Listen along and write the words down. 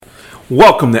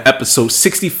Welcome to episode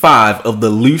 65 of the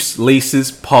Loose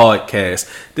Laces podcast.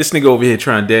 This nigga over here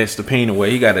trying to dance the pain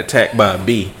away. He got attacked by a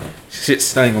bee. Shit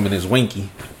stung him in his winky.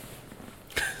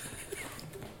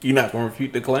 You not gonna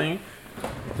refute the claim?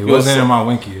 It wasn't in my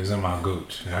winky, it was in my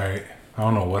gooch. Alright. I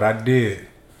don't know what I did.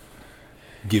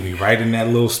 Get me right in that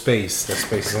little space. That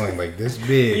space is only like this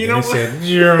big. You know and it said,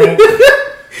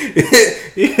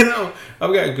 you know,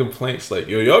 I've got complaints like,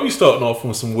 y'all be starting off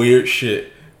on some weird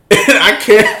shit. And I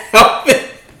can't help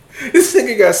it. This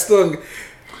nigga got stung.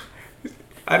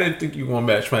 I didn't think you were going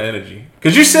to match my energy.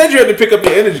 Because you said you had to pick up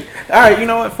your energy. Alright, you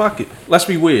know what? Fuck it. Let's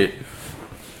be weird.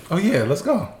 Oh yeah, let's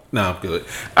go. Nah, I'm good.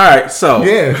 Alright, so.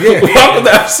 Yeah. Welcome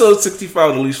to episode 65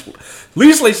 of the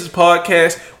Loose Laces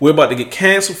podcast. We're about to get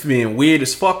canceled for being weird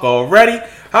as fuck already.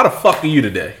 How the fuck are you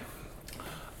today?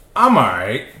 I'm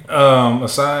alright.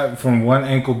 Aside from one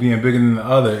ankle being bigger than the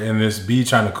other and this bee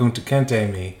trying to kunta kente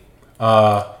me.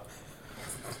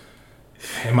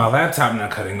 And my laptop not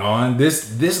cutting on. Your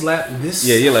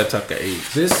laptop got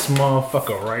AIDS. This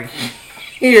motherfucker right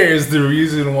here is the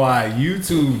reason why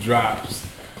YouTube drops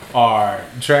are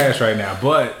trash right now.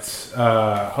 But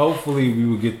hopefully we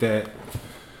will get that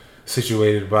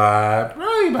situated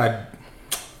probably by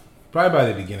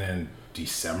the beginning of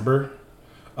December.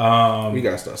 We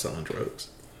gotta start selling drugs.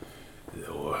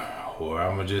 Or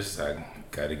I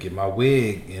gotta get my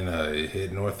wig and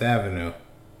hit North Avenue.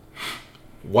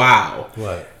 Wow.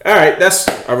 What? Alright,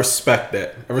 I respect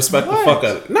that. I respect the fuck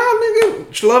out of it. Nah,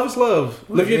 nigga, love is love.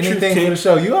 Live your truth, anything kid. for the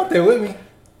show. You out there with me?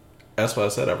 That's why I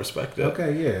said I respect that.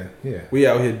 Okay, yeah. We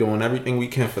out here doing everything we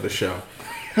can for the show.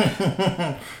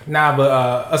 Nah,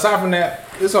 but aside from that,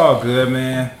 it's all good,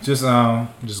 man. Just a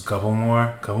couple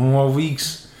more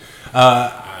weeks.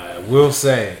 I will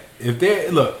say,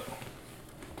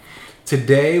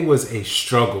 today was a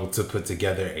struggle to put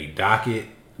together a docket.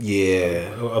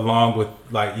 Yeah. Along with,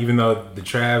 even though the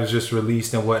Travs just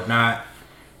released and whatnot,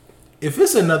 if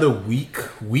it's another week,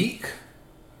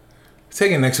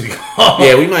 take it next week off.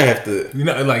 Yeah, we might have to.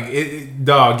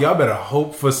 Dog, y'all better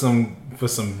hope for some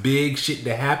big shit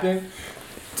to happen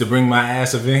to bring my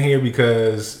ass up in here,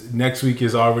 because next week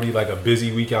is already like a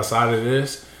busy week outside of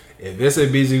this. If it's a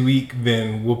busy week,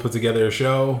 then we'll put together a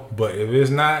show. But if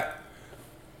it's not,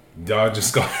 y'all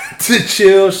just going to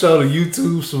chill, show the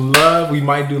YouTube some love. We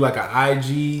might do like an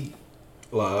IG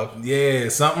live. Yeah,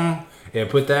 something, and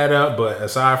put that up. But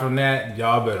aside from that,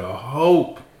 y'all better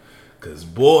hope, because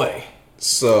boy,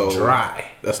 so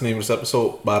dry. That's the name of this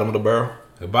episode, Bottom of the Barrel.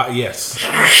 Yes.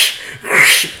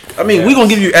 I mean, we're going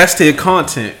to give you S-tier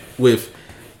content with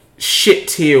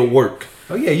shit-tier work.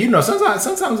 Oh yeah,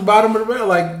 sometimes bottom of the barrel,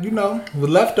 with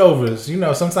leftovers,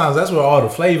 sometimes that's where all the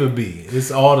flavor be.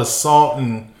 It's all the salt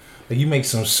and you make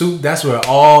some soup, that's where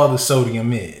all the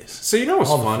sodium is. So you know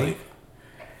what's funny?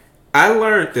 I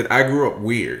learned that I grew up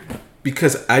weird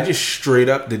because I just straight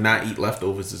up did not eat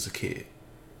leftovers as a kid.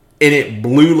 And it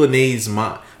blew Lene's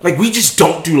mind. We just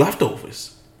don't do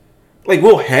leftovers.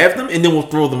 We'll have them and then we'll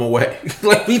throw them away.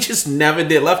 We just never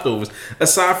did leftovers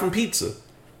aside from pizza.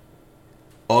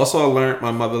 Also, I learned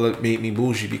my mother made me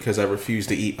bougie because I refused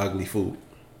to eat ugly food.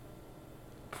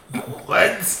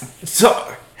 What?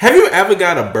 So, have you ever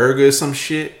got a burger or some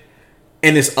shit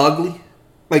and it's ugly?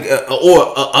 Or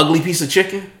an ugly piece of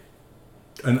chicken?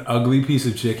 An ugly piece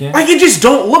of chicken? It just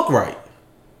don't look right.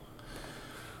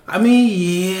 I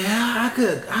mean, yeah,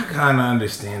 I kind of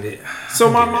understand it. So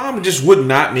my mom just would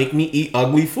not make me eat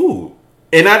ugly food.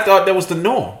 And I thought that was the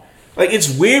norm.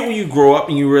 It's weird when you grow up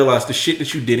and you realize the shit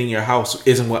that you did in your house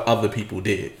isn't what other people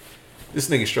did. This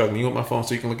nigga struggling. You want my phone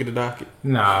so you can look at the docket?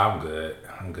 Nah,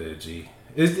 I'm good, G.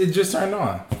 It just turned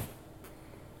on.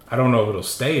 I don't know if it'll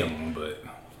stay on, but...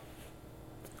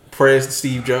 Prayers to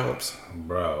Steve Jobs.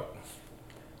 Bro.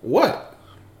 What?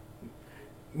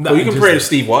 No, you can pray to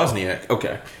Steve Wozniak.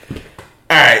 Okay.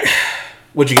 Alright.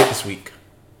 What'd you get this week?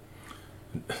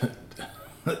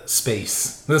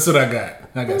 Space. That's what I got.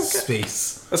 I got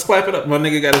space. Let's clap it up. My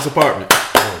nigga got his apartment.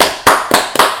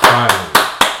 Finally.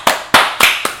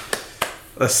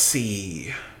 Let's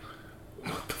see.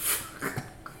 What the fuck?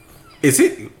 Is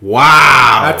it?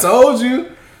 Wow. I told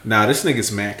you. Nah, this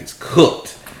nigga's Mac is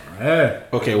cooked. Yeah.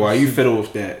 Okay, while you fiddle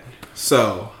with that.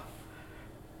 So,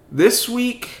 this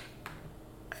week,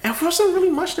 there wasn't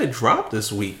really much that dropped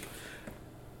this week.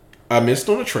 I missed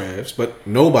on the Travs, but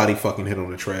nobody fucking hit on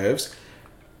the Travs.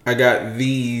 I got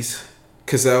these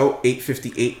Cazell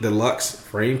 858 Deluxe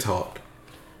Frame Talk.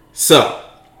 So,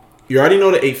 you already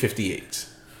know the 858s.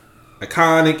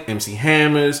 Iconic, MC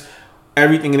Hammers,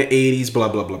 everything in the 80s, blah,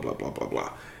 blah, blah, blah, blah, blah,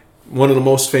 blah. One of the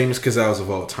most famous Cazells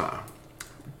of all time.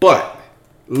 But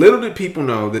little did people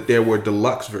know that there were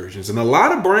deluxe versions. And a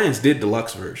lot of brands did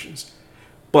deluxe versions.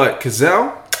 But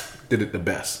Gazelle did it the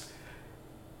best.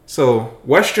 So,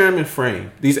 West German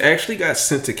frame. These actually got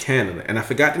sent to Canada, and I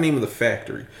forgot the name of the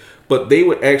factory. But they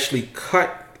would actually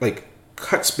cut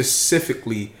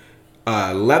specifically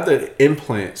leather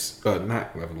implants,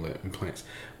 not leather implants,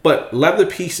 but leather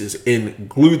pieces and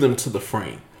glue them to the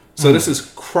frame. So this is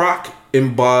croc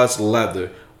embossed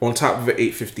leather on top of an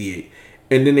 858.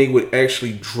 And then they would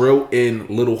actually drill in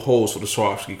little holes for the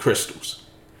Swarovski crystals.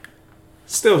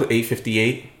 Still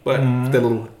 858, but with that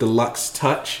little deluxe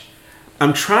touch.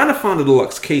 I'm trying to find the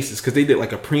deluxe cases because they did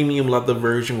like a premium leather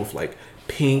version with like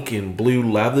pink and blue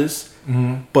leathers.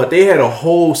 But they had a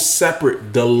whole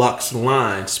separate deluxe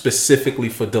line specifically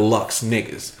for deluxe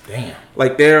niggas. Damn.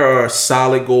 Like there are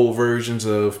solid gold versions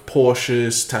of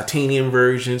Porsches, titanium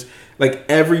versions. Like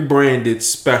every brand did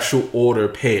special order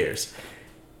pairs.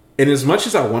 And as much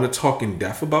as I want to talk in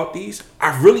depth about these,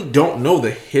 I really don't know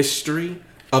the history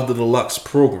of the deluxe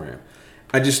program.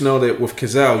 I just know that with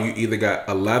Gazelle, you either got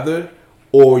a leather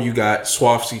or you got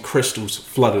Swarovski crystals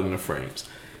flooded in the frames.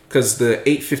 Because the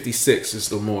 856 is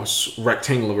the more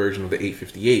rectangular version of the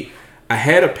 858. I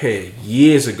had a pair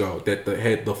years ago that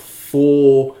had the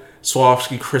full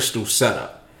Swarovski crystal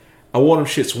setup. I wore them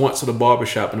shits once to the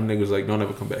barbershop and them niggas like, don't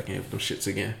ever come back in with them shits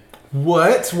again.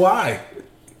 What? Why?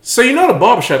 So you know the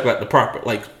barbershop got the proper,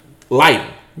 like,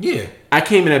 lighting. Yeah. I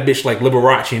came in that bitch like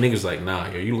Liberace and niggas like, nah,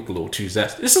 yo, you look a little too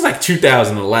zesty. This is like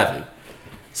 2011.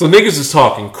 So niggas was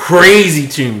talking crazy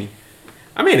to me.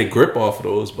 I made a grip off of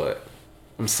those, but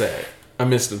I'm sad. I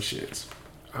miss them shits.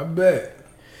 I bet.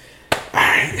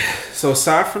 Alright. So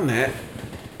aside from that,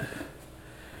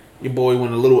 your boy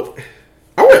went a little...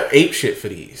 I went ape shit for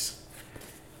these.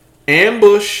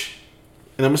 Ambush,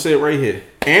 and I'm going to say it right here.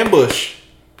 Ambush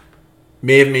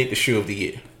may have made the shoe of the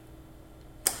year.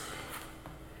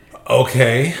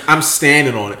 Okay. I'm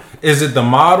standing on it. Is it the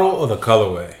model or the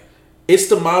colorway? It's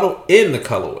the model in the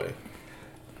colorway.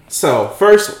 So,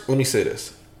 first, let me say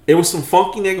this. It was some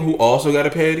funky nigga who also got a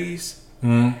pair of these.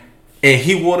 And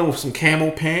he wore them with some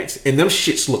camel pants. And them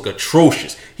shits look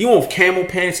atrocious. He wore with camel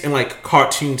pants and like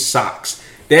cartoon socks.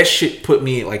 That shit put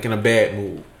me like in a bad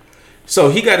mood. So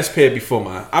he got his pair before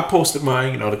mine. I posted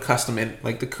mine, you know, the custom and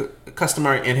like the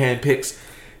customary in-hand pics.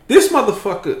 This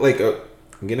motherfucker, like,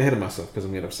 I'm getting ahead of myself because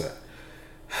I'm getting upset.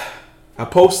 I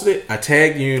posted it. I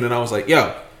tagged you and I was like,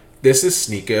 yo, this is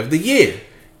sneaker of the year.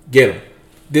 Get them.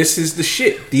 This is the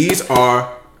shit. These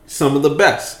are some of the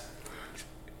best.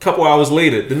 A couple hours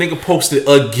later, the nigga posted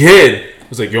again. It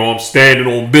was like, yo, I'm standing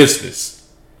on business.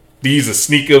 These are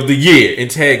sneaker of the year. And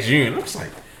tags you. And I was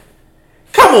like,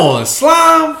 come on,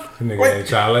 slime. Nigga like, ain't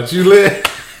trying to let you live.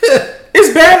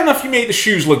 It's bad enough you made the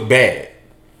shoes look bad.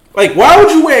 Like, why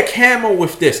would you wear camo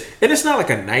with this? And it's not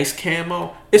like a nice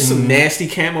camo. It's some nasty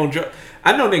camo.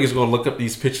 I know niggas gonna look up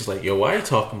these pictures like, yo, why are you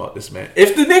talking about this, man?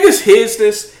 If the niggas hears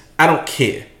this, I don't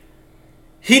care.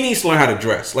 He needs to learn how to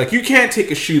dress. Like, you can't take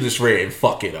a shoe this rare and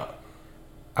fuck it up.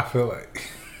 I feel like...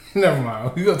 Never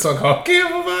mind. We gonna talk all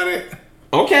camp about it?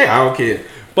 Okay, I don't care.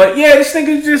 But yeah, this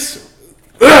nigga just...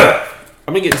 Ugh.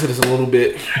 I'm gonna get into this a little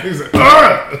bit. He's like,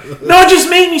 ugh. No, it just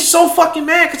made me so fucking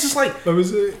mad. Because it's like... Let me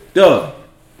see. Duh.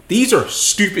 These are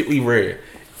stupidly rare.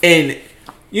 And...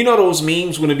 You know those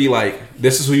memes when it be like,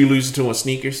 this is who you losing to on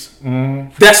sneakers?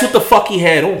 Mm-hmm. That's what the fuck he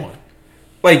had on.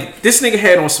 Like, this nigga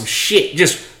had on some shit.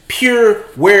 Just pure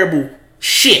wearable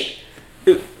shit.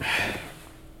 I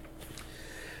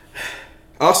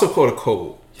also caught a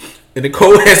cold. And the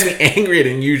cold has me angrier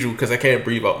than usual because I can't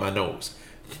breathe out my nose.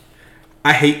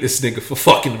 I hate this nigga for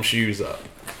fucking them shoes up.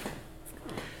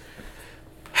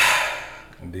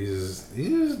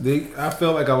 I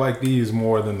feel like I like these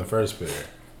more than the first pair.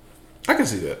 I can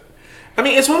see that. I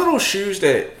mean, it's one of those shoes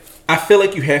that I feel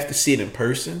like you have to see it in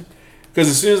person. Because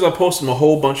as soon as I post them, a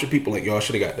whole bunch of people like, yo, I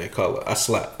should have got that color. I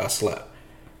slept.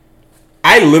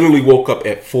 I literally woke up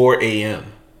at 4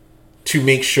 a.m. to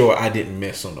make sure I didn't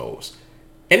miss on those.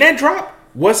 And that drop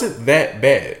wasn't that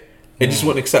bad. It just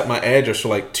wouldn't accept my address for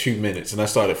like 2 minutes. And I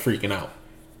started freaking out.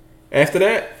 After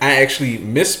that, I actually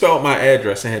misspelled my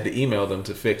address and had to email them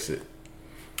to fix it.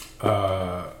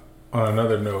 On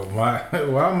another note, why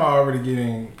am I already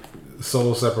getting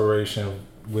soul separation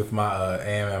with my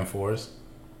AMM4s?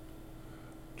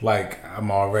 Like,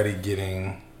 I'm already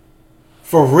getting...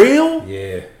 For real?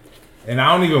 Yeah. And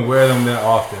I don't even wear them that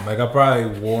often. Like, I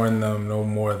probably worn them no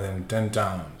more than 10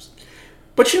 times.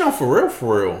 But you know, for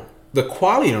real, the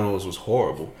quality on those was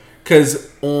horrible.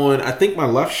 Because on, I think my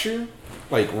left shoe,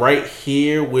 like right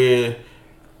here where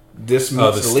this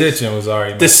meets the stitching was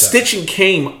already the stitching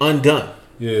came undone.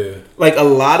 Yeah. Like, a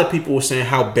lot of people were saying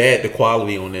how bad the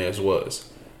quality on theirs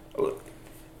was.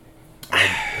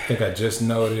 I think I just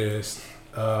noticed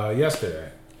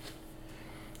yesterday.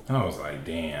 I was like,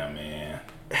 damn, man.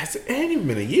 It ain't even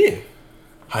been a year.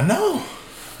 I know.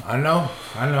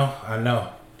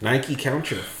 Nike,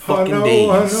 count your fucking days.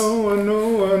 I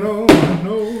know.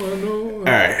 All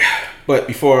right, but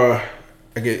before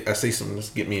I say something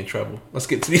that's get me in trouble, let's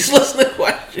get to these listener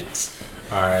questions.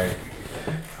 All right,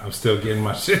 I'm still getting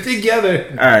my shit together.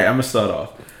 All right, I'm gonna start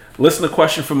off. Listener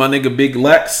question from my nigga Big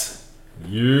Lex.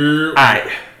 Yeah. All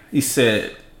right, he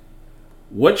said,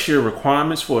 "What's your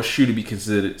requirements for a shoe to be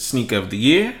considered sneaker of the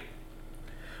year?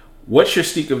 What's your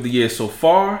sneaker of the year so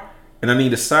far? And I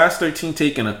need a size 13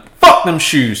 take and a fuck them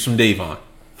shoes from Davon.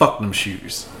 Fuck them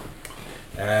shoes."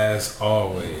 As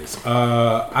always,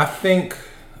 I think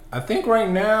right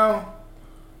now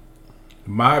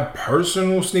my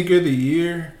personal sneaker of the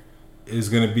year is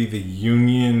gonna be the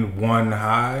Union One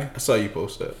High. I saw you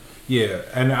post that. Yeah,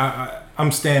 and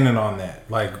I'm standing on that,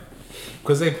 like,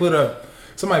 because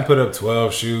somebody put up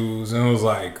 12 shoes and it was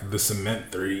like the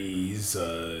Cement 3s,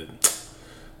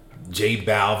 J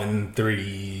Balvin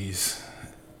 3s,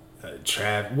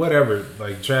 whatever,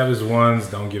 like Travis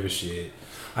 1s, don't give a shit.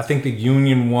 I think the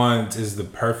Union Ones is the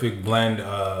perfect blend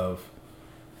of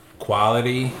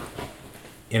quality,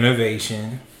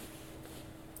 innovation,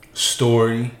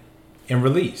 story, and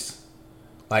release.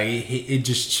 Like, it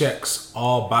just checks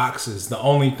all boxes. The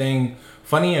only thing,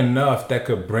 funny enough, that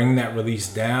could bring that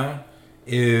release down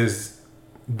is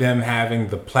them having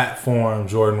the platform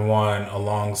Jordan 1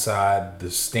 alongside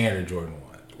the standard Jordan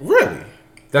 1. Really?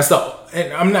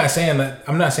 And I'm not saying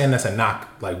that's a knock,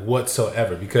 like,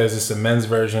 whatsoever, because it's a men's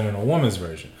version and a woman's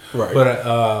version. Right. But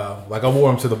like, I wore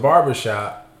them to the barber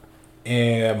shop,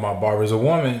 and my barber's a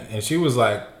woman, and she was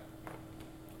like,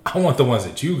 "I want the ones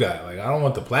that you got. Like, I don't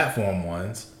want the platform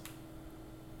ones."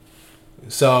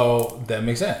 So that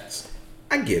makes sense.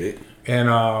 I get it. And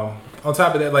on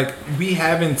top of that, like, we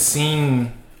haven't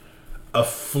seen a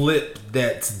flip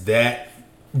that's that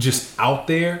just out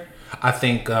there. I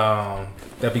think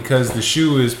that because the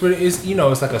shoe is pretty, it's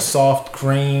like a soft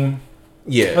cream.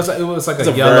 Yeah, it was like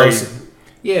a yellow.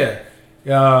 Yeah,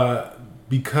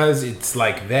 because it's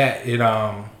like that.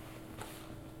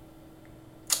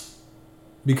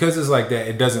 Because it's like that,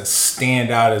 it doesn't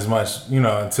stand out as much,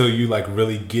 until you like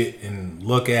really get and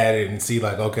look at it and see,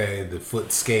 like, okay, the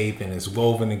footscape and it's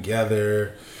woven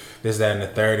together, this, that, and the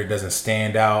third. It doesn't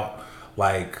stand out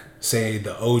like, say,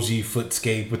 the OG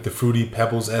footscape with the Fruity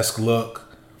Pebbles-esque look.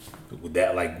 What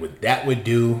that would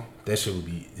do, that shit would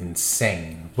be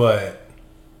insane. But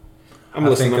I'm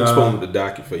listening. I'm spooning the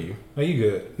docket for you. Are you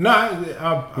good? No,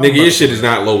 nigga, your shit is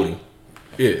not loading.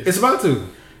 Yeah, it's about to.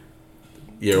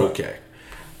 Yeah, okay.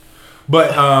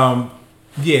 But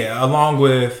yeah, along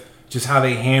with just how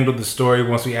they handled the story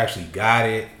once we actually got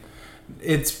it,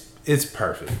 it's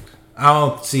perfect. I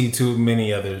don't see too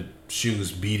many other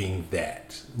shoes beating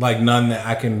that. Like, none that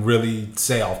I can really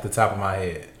say off the top of my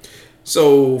head.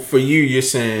 So for you're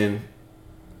saying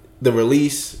the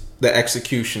release, the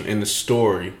execution, and the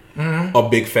story are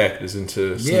big factors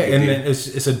into and then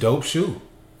it's a dope shoe.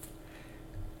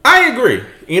 I agree.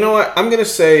 You know what? I'm gonna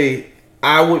say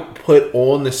I would put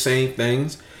on the same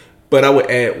things, but I would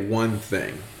add one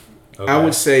thing. Okay. I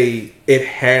would say it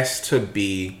has to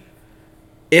be,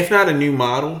 if not a new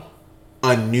model,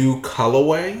 a new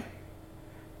colorway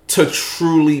to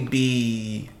truly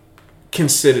be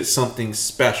considered something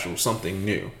special, something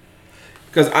new.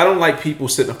 Because I don't like people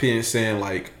sitting up here and saying,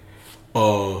 like,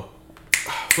 what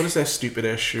is that stupid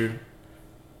ass shoe?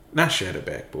 Not Shattered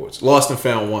Backboards. Lost and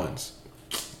Found Ones.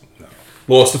 No.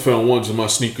 Lost and Found Ones are my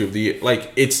sneaker of the year.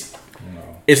 Like, it's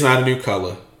not a new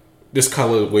color. This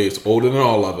colorway is older than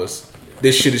all of us.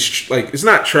 This shit is, like, it's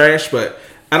not trash, but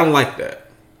I don't like that.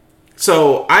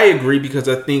 So I agree, because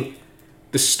I think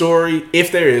the story,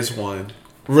 if there is one,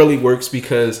 really works,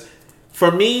 because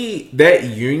for me, that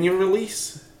Union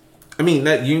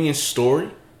story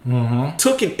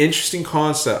took an interesting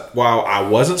concept. While I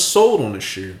wasn't sold on the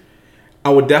shoe,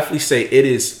 I would definitely say it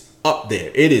is up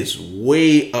there. It is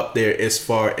way up there as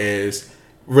far as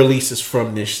releases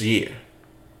from this year.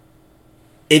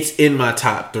 It's in my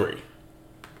top 3.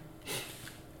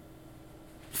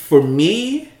 For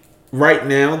me, right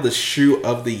now, the shoe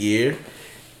of the year,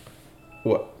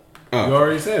 what? You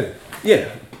already said it. Yeah,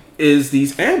 is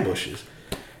these ambushes.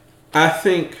 I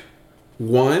think,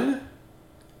 one,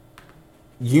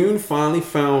 Yoon finally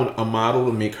found a model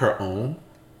to make her own.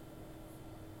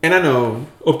 And I know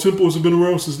up-tempos have been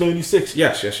around since 96.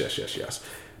 Yes.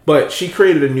 But she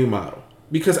created a new model.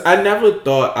 Because I never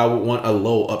thought I would want a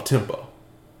low up-tempo.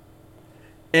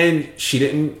 And she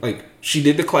didn't, like, she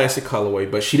did the classic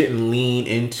colorway, but she didn't lean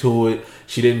into it.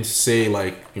 She didn't say,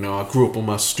 like, I grew up on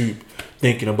my stoop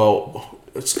thinking about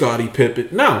Scottie Pippen.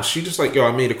 No, she just like, yo,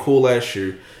 I made a cool ass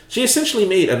shoe. She essentially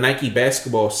made a Nike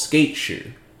basketball skate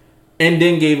shoe and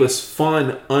then gave us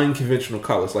fun, unconventional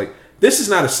colors. Like, this is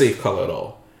not a safe color at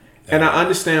all. And I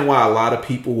understand why a lot of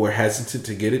people were hesitant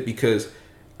to get it because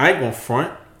I ain't gonna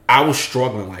front. I was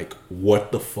struggling like,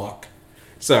 what the fuck?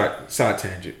 Sorry, side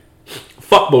tangent.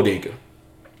 Fuck Bodega.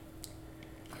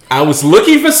 I was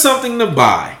looking for something to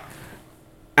buy.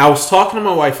 I was talking to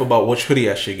my wife about which hoodie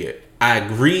I should get. I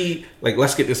agreed, like,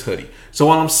 let's get this hoodie. So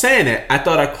while I'm saying that, I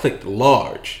thought I clicked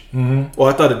large. Mm-hmm. Well,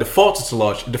 I thought it defaulted to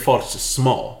large. It defaulted to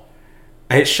small.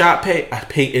 I hit shop pay. I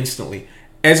pay instantly.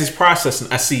 As it's processing,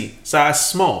 I see size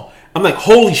small. I'm like,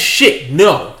 holy shit,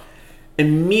 no.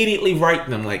 Immediately write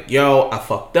them like, yo, I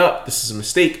fucked up. This is a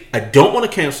mistake. I don't want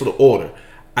to cancel the order.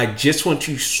 I just want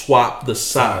to swap the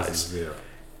size.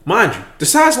 Mind you, the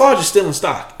size large is still in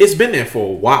stock. It's been there for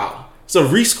a while. It's a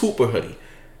Reese Cooper hoodie.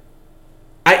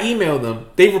 I emailed them.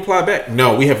 They replied back,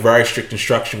 no, we have very strict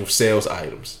instruction with sales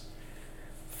items.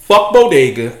 Fuck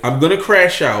Bodega. I'm going to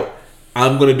crash out.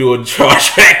 I'm going to do a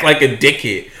chargeback like a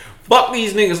dickhead. Fuck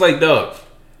these niggas like, dog.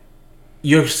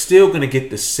 You're still going to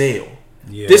get the sale.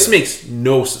 Yeah. This makes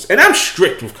no sense. And I'm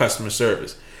strict with customer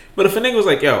service. But if a nigga was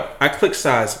like, yo, I clicked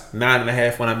size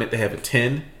 9.5 when I meant to have a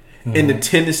 10, and the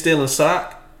 10 is still in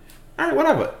stock, all right,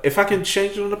 whatever. If I can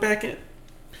change it on the back end,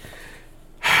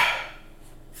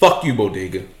 fuck you,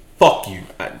 Bodega. Fuck you.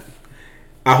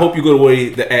 I hope you go the way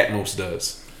the Atmos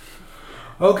does.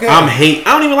 Okay. I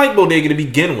don't even like Bodega to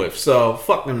begin with, so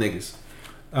fuck them niggas.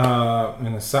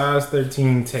 In a size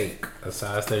 13 take. A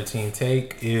size 13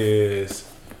 take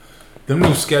is them new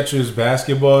Skechers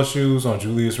basketball shoes on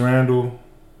Julius Randle.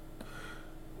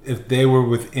 If they were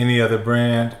with any other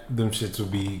brand, them shits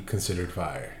would be considered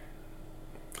fire.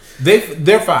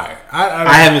 They're fire.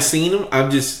 I haven't seen them.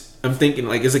 I'm thinking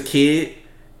like as a kid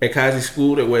at Kazi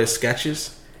school that wears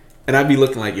Skechers, and I'd be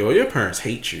looking like, yo, your parents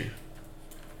hate you.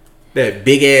 That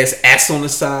big ass S on the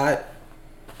side.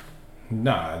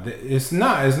 Nah, it's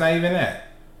not. It's not even that.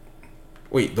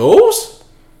 Wait, those?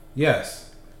 Yes.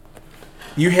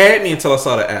 You had me until I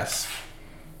saw the S.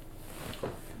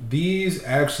 These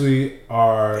actually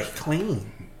are... They're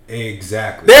clean.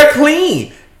 Exactly. They're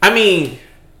clean. I mean,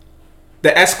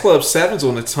 the S Club 7s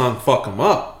on the tongue fuck them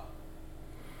up.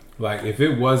 Like, if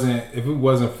it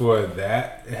wasn't for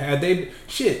that,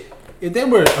 if they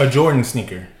were a Jordan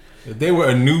sneaker, if they were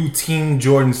a new Team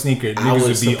Jordan sneaker, niggas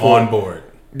would be on board.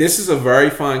 This is a very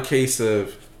fine case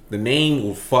of the name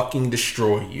will fucking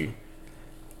destroy you.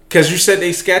 Because you said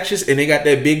they Skechers and they got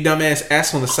that big dumbass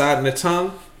ass on the side and the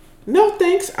tongue. No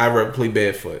thanks. I'd rather play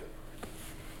barefoot.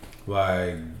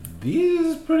 Like, these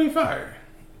is pretty fire.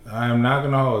 I'm not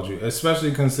going to hold you.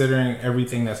 Especially considering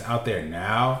everything that's out there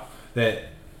now that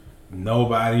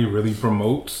nobody really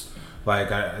promotes.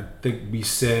 Like, I think we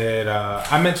said,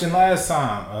 I mentioned last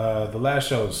time, the last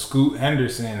show, Scoot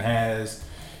Henderson has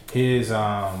his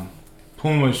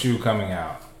Puma shoe coming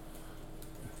out.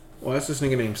 Why is this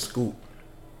nigga named Scoot?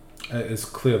 It's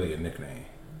clearly a nickname.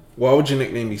 Why would your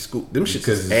nickname be Scoot? Them shits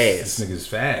is ass. This nigga's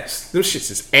fast. Them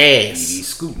shits is ass. He's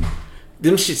scooting.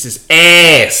 Them shits is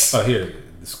ass. Oh, here,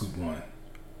 the Scoot one.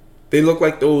 They look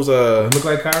like those. They look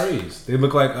like Kyrie's. They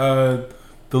look like the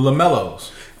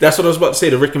LaMelos. That's what I was about to say.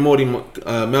 The Rick and Morty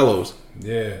mellows.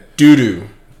 Yeah. Doo doo.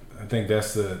 I think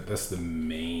that's the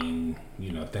main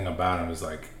thing about them is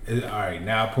like, all right,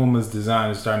 now Puma's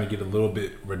design is starting to get a little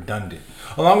bit redundant,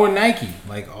 along with Nike.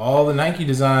 Like all the Nike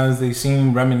designs, they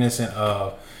seem reminiscent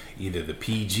of either the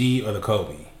PG or the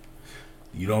Kobe.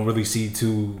 You don't really see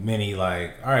too many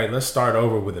like, all right, let's start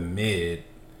over with a mid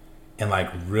and like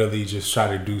really just try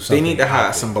to do something. They need to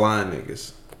hire some blind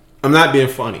niggas. I'm not being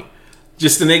funny.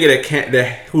 Just the nigga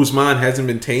whose mind hasn't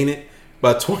been tainted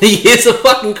by 20 years of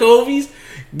fucking Kobe's.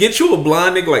 Get you a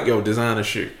blind nigga like, yo, design a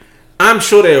shoe. I'm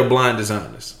sure they are blind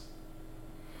designers.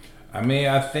 I mean,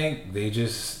 I think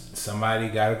somebody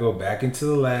got to go back into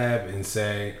the lab and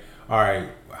say, all right,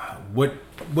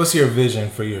 what's your vision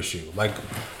for your shoe? Like,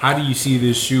 how do you see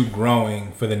this shoe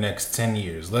growing for the next 10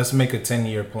 years? Let's make a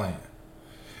 10-year plan.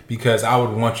 Because I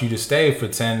would want you to stay for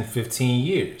 10, 15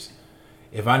 years.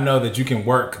 If I know that you can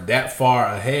work that far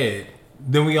ahead,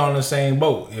 then we on the same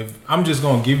boat. If I'm just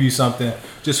going to give you something,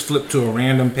 just flip to a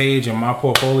random page in my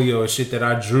portfolio of shit that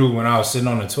I drew when I was sitting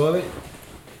on the toilet,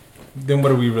 then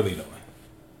what are we really doing?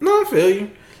 No, I feel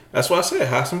you. That's why I said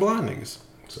hire some blind niggas.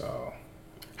 So,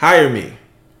 hire me.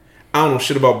 I don't know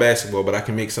shit about basketball, but I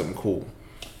can make something cool.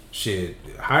 Shit,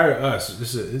 hire us.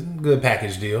 This is a good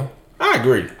package deal. I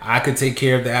agree. I could take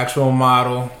care of the actual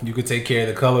model. You could take care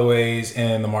of the colorways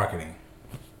and the marketing.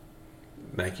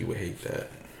 Nike would hate that.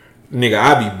 Nigga,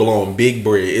 I be blowing big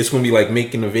bread. It's gonna be like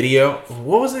making a video.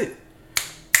 What was it?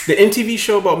 The MTV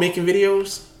show about making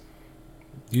videos.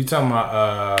 You talking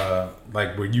about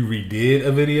like where you redid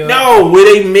a video? No, where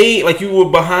they made like you were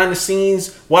behind the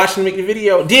scenes watching them make the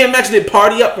video. DMX did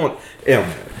Party Up on.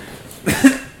 Yeah.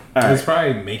 It's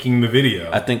probably making the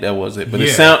video. I think that was it, but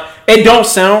it don't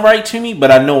sound right to me, but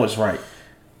I know it's right.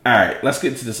 All right, let's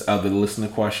get to this other listener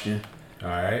question. All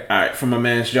right, from my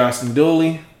man Justin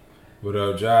Dooley. What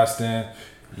up, Justin?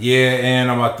 Yeah,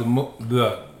 and I'm about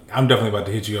to I'm definitely about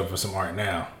to hit you up for some art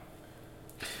now.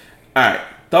 All right,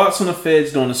 thoughts on the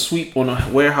feds doing a sweep on a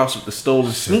warehouse with the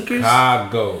stolen sneakers?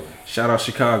 Chicago. Shout out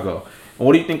Chicago. And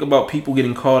what do you think about people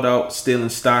getting called out, stealing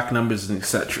stock numbers, and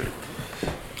etc.?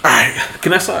 All right,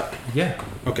 can I start? Yeah.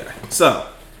 Okay, so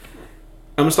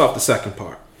I'm gonna start with the second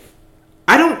part.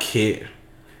 I don't care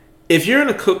if you're in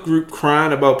a cook group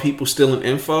crying about people stealing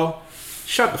info.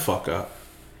 Shut the fuck up.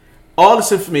 All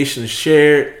this information is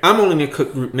shared. I'm only in a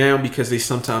cook group now because they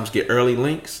sometimes get early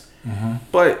links. Mm-hmm.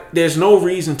 But there's no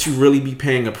reason to really be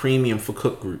paying a premium for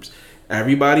cook groups.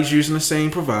 Everybody's using the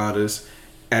same providers.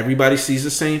 Everybody sees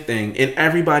the same thing, and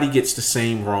everybody gets the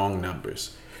same wrong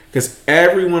numbers. Because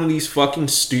every one of these fucking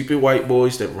stupid white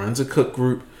boys that runs a cook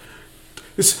group,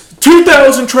 it's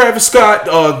 2,000 Travis Scott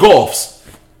golfs,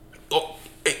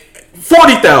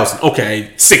 40,000,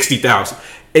 okay, 60,000.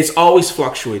 It's always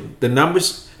fluctuating. The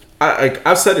numbers,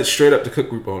 I've said it straight up to cook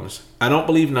group owners. I don't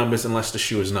believe numbers unless the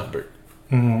shoe is numbered.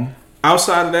 Mm-hmm.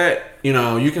 Outside of that,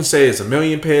 you can say it's 1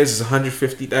 million pairs, it's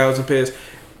 150,000 pairs.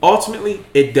 Ultimately,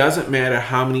 it doesn't matter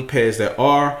how many pairs there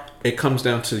are. It comes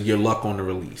down to your luck on the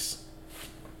release.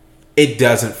 It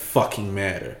doesn't fucking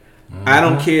matter. Mm-hmm. I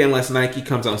don't care unless Nike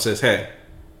comes out and says, hey,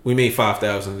 we made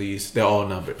 5,000 of these. They're all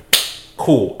numbered.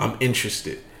 Cool. I'm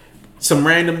interested. Some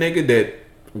random nigga that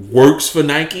works for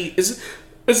Nike is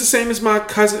the same as my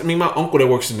uncle that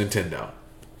works in Nintendo.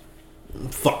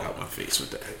 Fuck out my face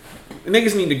with that. The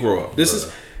niggas need to grow up. This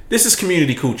is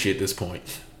community coochie at this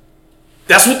point.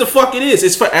 That's what the fuck it is.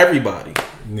 It's for everybody.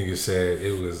 Nigga said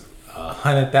it was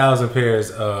 100,000 pairs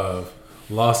of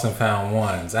lost and found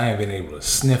ones. I ain't been able to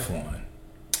sniff one.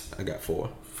 I got 4.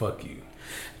 Fuck you.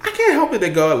 I can't help it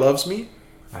that God loves me.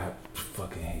 I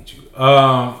fucking hate you.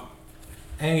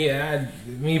 And yeah,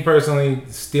 me personally,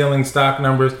 stealing stock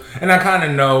numbers, and I kind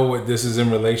of know what this is in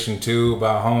relation to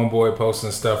about homeboy posting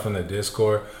stuff in the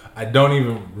Discord. I don't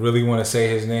even really want to say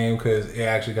his name because it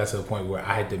actually got to the point where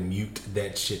I had to mute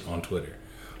that shit on Twitter.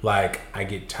 Like, I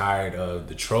get tired of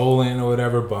the trolling or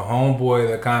whatever, but homeboy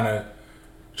that kind of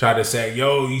tried to say,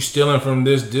 yo, you stealing from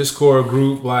this Discord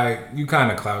group, like, you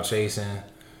kind of clout chasing.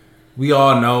 We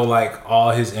all know, like,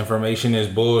 all his information is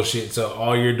bullshit, so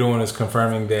all you're doing is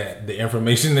confirming that the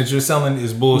information that you're selling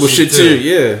is bullshit too.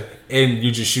 Yeah. And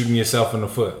you're just shooting yourself in the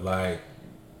foot, like,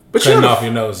 cutting off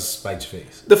your nose to spite your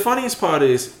face. The funniest part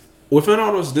is, within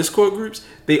all those Discord groups,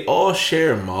 they all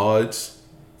share mods,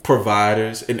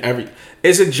 providers, and everything.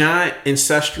 It's a giant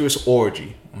incestuous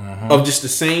orgy of just the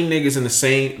same niggas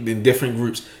in different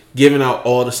groups giving out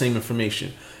all the same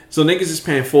information. So niggas is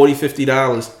paying $40,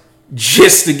 $50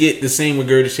 just to get the same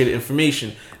regurgitated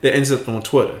information that ends up on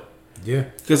Twitter. Yeah.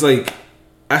 Because, like,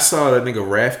 I saw that nigga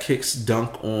Raph Kicks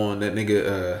dunk on that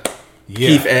nigga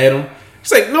Keith Adam.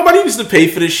 It's like, nobody needs to pay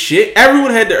for this shit.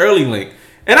 Everyone had the early link.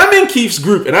 And I'm in Keith's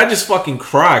group, and I just fucking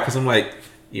cry because I'm like,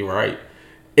 you're right.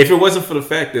 If it wasn't for the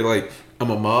fact that, like,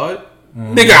 I'm a mod,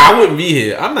 nigga, I wouldn't be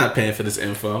here. I'm not paying for this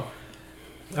info.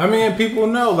 I mean, people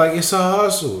know, like, it's a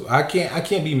hustle. I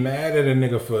can't be mad at a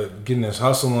nigga for getting his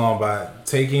hustle on by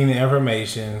taking the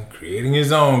information, creating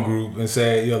his own group, and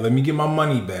say, yo, let me get my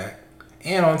money back.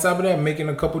 And on top of that, making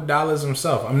a couple dollars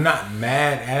himself. I'm not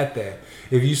mad at that.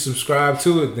 If you subscribe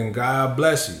to it, then God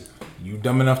bless you. You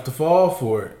dumb enough to fall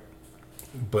for it.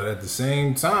 But at the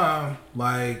same time,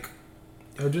 like,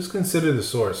 yo, just consider the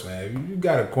source, man. If you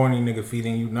got a corny nigga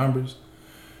feeding you numbers,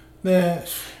 then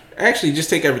actually just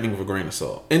take everything with a grain of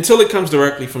salt until it comes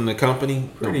directly from the company.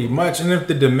 Pretty much. And if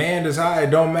the demand is high, it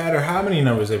don't matter how many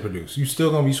numbers they produce. You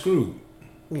still gonna be screwed.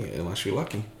 Yeah, unless you're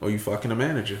lucky or you fucking a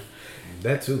manager.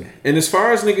 That too. And as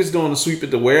far as niggas doing the sweep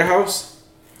at the warehouse,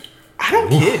 I don't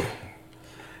care.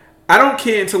 I don't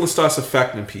care until it starts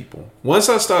affecting people. Once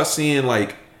I start seeing,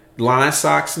 like, line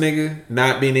socks nigga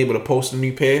not being able to post a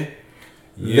new pair,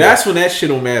 that's when that shit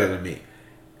don't matter to me.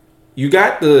 You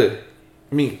got the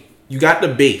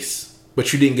base,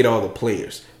 but you didn't get all the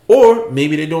players. Or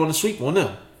maybe they're doing the sweep on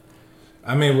them.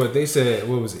 I mean, what they said,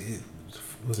 what was it?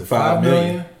 Was it 5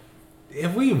 million?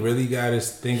 If we really got to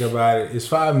think about it, is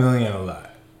 5 million a lot?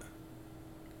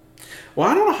 Well,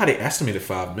 I don't know how they estimated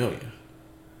 5 million.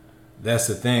 That's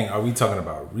the thing. Are we talking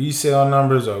about resale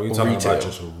numbers or are we talking about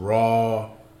just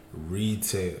raw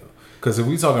retail? Because if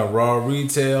we talking raw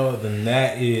retail, then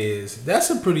that's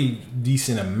a pretty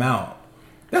decent amount.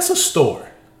 That's a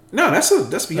store. No, that's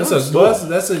beyond That's a store.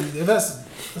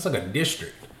 that's like a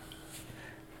district.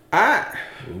 If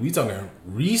We talking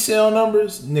resale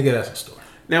numbers, nigga. That's a store.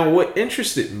 Now, what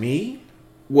interested me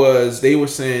was they were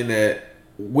saying that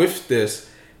with this,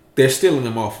 they're stealing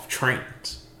them off of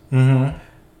trains. Mm-hmm.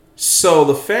 So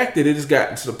the fact that it has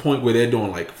gotten to the point where they're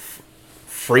doing like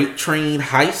freight train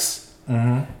heists,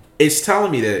 it's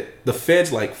telling me that the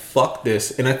Fed's like, fuck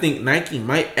this. And I think Nike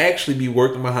might actually be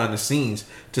working behind the scenes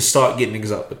to start getting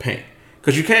niggas out the paint.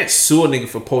 Because you can't sue a nigga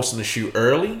for posting a shoe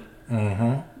early.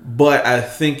 But I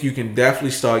think you can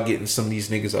definitely start getting some of these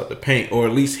niggas out the paint, or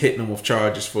at least hitting them with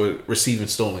charges for receiving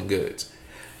stolen goods.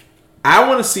 I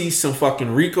want to see some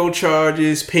fucking RICO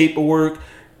charges, paperwork,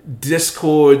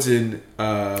 discords, and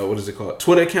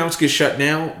Twitter accounts get shut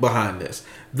down behind this.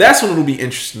 That's when it'll be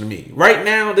interesting to me. Right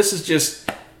now, this is just,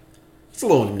 it's a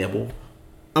little nibble.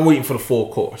 I'm waiting for the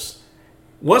full course.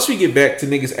 Once we get back to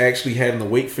niggas actually having to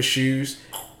wait for shoes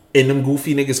and them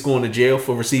goofy niggas going to jail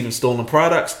for receiving stolen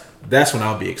products, that's when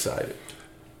I'll be excited.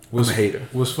 I'm a hater.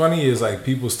 What's funny is like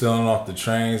people stealing off the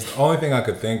trains. The only thing I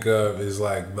could think of is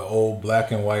like the old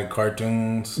black and white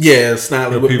cartoons. Yeah,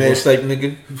 Snidely Whiplash type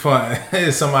nigga. Fun.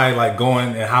 It's somebody like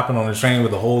going and hopping on the train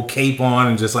with a whole cape on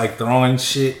and just like throwing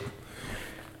shit.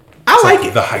 I like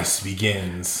it. The heist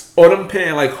begins. Or them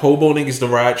paying like hobo niggas to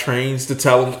ride trains to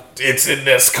tell them it's in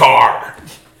this car.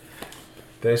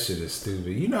 That shit is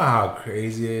stupid. You know how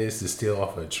crazy it is to steal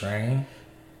off a train?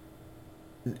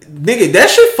 Nigga, that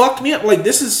shit fucked me up. Like,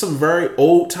 this is some very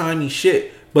old-timey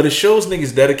shit, but it shows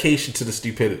niggas' dedication to the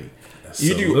stupidity.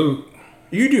 You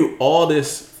do all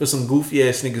this for some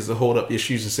goofy-ass niggas to hold up your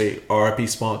shoes and say, R.I.P.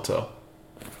 Sponto.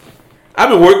 I've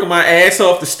been working my ass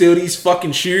off to steal these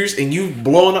fucking shoes, and you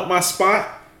blowing up my spot?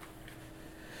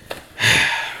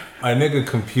 A nigga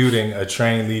computing a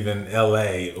train leaving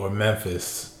L.A. or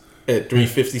Memphis at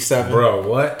 3:57. Bro,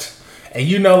 what? And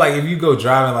you know, like, if you go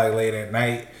driving, like, late at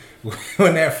night,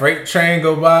 when that freight train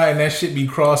go by and that shit be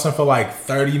crossing for like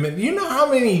 30 minutes, you know how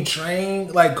many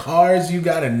cars you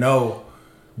gotta know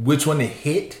which one to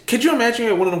hit? Could you imagine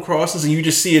at one of them crosses and you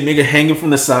just see a nigga hanging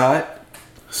from the side?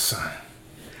 Son,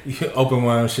 you open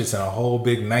one of them shits and a whole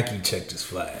big Nike check just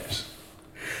flash.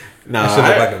 Nah, that shit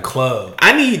look like a club.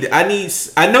 I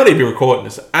know they be recording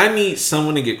this. I need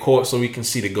someone to get caught so we can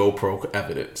see the GoPro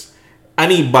evidence. I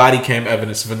need body cam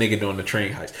evidence of a nigga doing the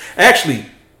train heist. Actually,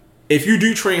 if you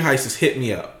do train heists, hit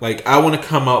me up. Like, I want to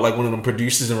come out like one of them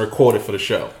producers and record it for the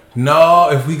show. No,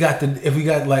 if we got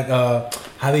like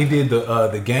how they did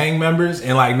the gang members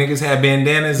and like niggas had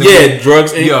bandanas. And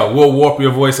drugs. Yeah, we'll warp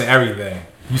your voice and everything.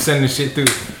 You send the shit through,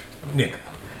 nigga.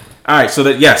 All right, so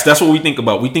that's what we think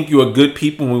about. We think you are good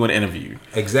people and we want to interview you.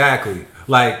 Exactly.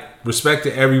 Like, respect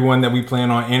to everyone that we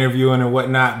plan on interviewing and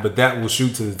whatnot, but that will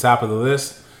shoot to the top of the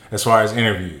list as far as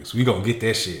interviews. We gonna get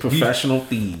that shit. Professional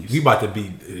thieves. We about to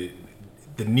be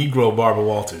the Negro Barbara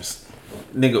Walters.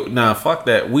 Nigga, nah, fuck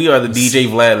that. We are the DJ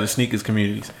Vlad of the sneakers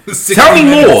communities. Tell me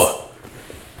more.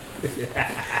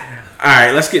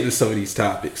 Alright, let's get into some of these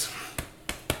topics.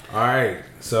 Alright,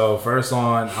 so first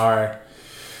on our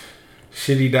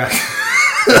shitty dot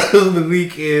of the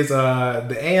week is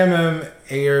the AMM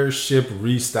Airship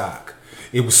restock.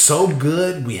 It was so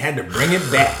good, we had to bring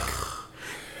it back.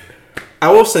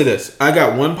 I will say this. I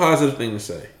got one positive thing to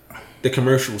say. The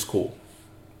commercial was cool.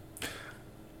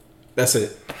 That's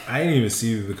it. I didn't even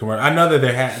see the commercial. I know that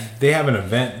they have an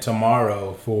event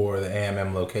tomorrow for the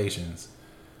AMM locations.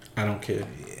 I don't care.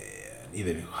 Yeah,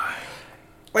 neither do I.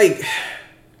 Like,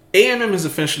 AMM has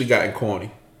officially gotten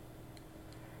corny.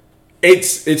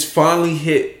 It's finally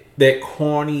hit that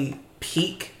corny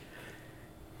peak.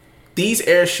 These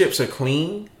airships are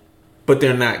clean, but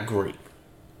they're not great.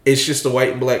 It's just a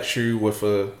white and black shoe with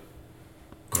a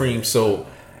cream sole.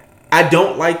 I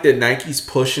don't like that Nike's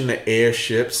pushing the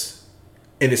airships.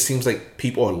 And it seems like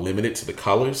people are limited to the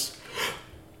colors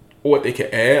or what they can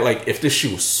add. Like, if this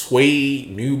shoe was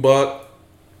suede, nubuck,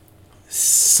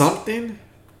 something.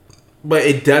 But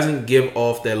it doesn't give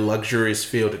off that luxurious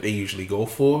feel that they usually go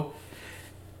for.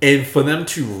 And for them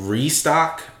to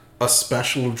restock a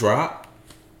special drop,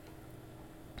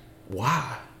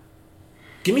 why?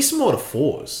 Give me some more of the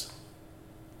fours.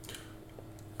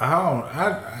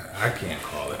 I can't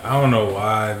call it. I don't know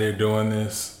why they're doing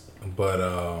this,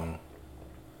 but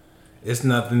it's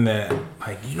nothing that,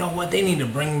 like, you know what, they need to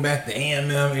bring back the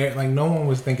AMM air. Like, no one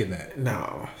was thinking that.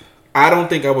 No, I don't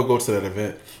think I would go to that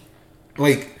event.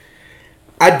 Like,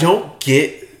 I don't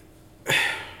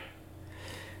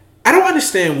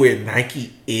understand where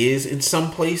Nike is in some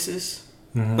places.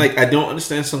 Mm-hmm. Like, I don't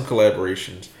understand some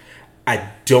collaborations. I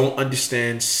don't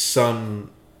understand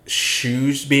some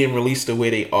shoes being released the way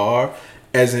they are,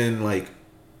 as in like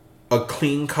a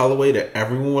clean colorway that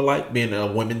everyone would like, being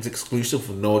a women's exclusive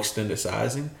with no extended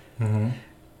sizing. Mm-hmm.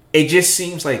 It just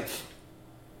seems like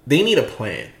they need a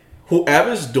plan.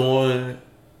 Whoever's doing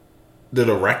the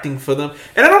directing for them,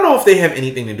 and I don't know if they have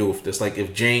anything to do with this. Like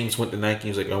if James went to Nike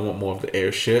and was like, I want more of the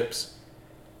airships,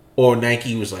 or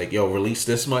Nike was like, yo, release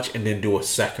this much and then do a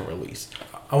second release.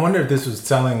 I wonder if this was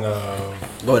telling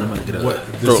of. Go ahead, I'm gonna get a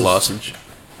throat lozenge.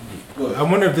 I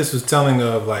wonder if this was telling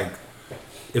of like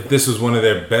if this was one of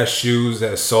their best shoes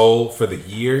that sold for the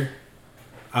year.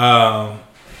 I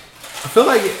feel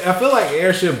like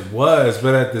Airship was,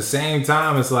 but at the same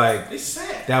time, it's like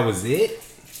that was it.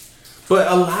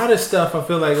 But a lot of stuff, I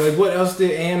feel like what else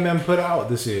did A&M put out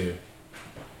this year?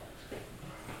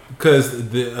 Because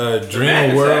the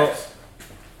Dream World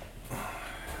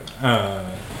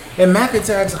and Mac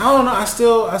Attacks, I don't know. I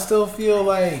still feel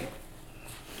like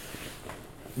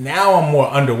now I'm more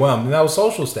underwhelmed. And that was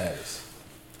Social Status.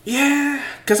 Yeah,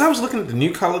 because I was looking at the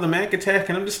new color of the Mac Attack,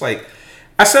 and I'm just like,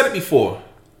 I said it before.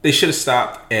 They should have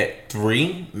stopped at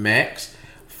 3 max,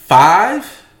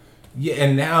 5. Yeah,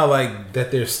 and now like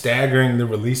that they're staggering the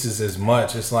releases as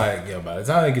much. It's like, yeah, by the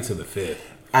time they get to the 5th,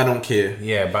 I don't care.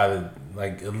 Yeah,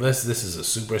 unless this is a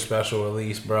super special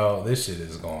release, bro, this shit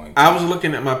is going. I was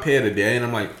looking at my pair today, and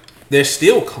I'm like, they're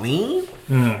still clean,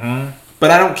 but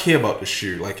I don't care about the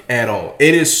shoe like at all.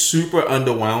 It is super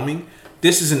underwhelming.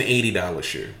 This is an $80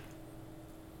 shoe.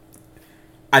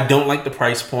 I don't like the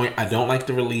price point. I don't like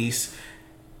the release.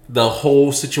 The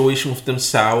whole situation with them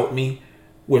soured me.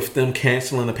 With them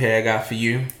canceling the pair I got for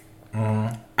you.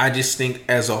 I just think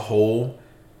as a whole,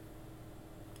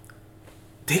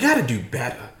 they got to do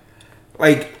better.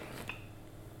 Like,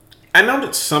 I know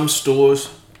that some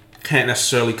stores can't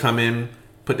necessarily come in,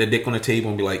 put their dick on the table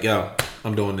and be like, yo,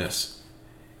 I'm doing this.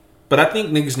 But I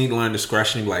think niggas need to learn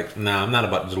discretion and be like, nah, I'm not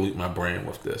about to dilute my brand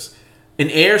with this. An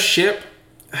Airship,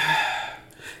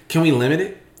 can we limit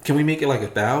it? Can we make it like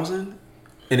 1,000?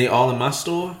 And they all in my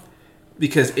store?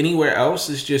 Because anywhere else,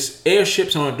 it's just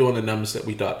Airships aren't doing the numbers that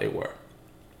we thought they were.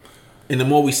 And the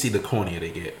more we see, the cornier they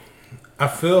get. I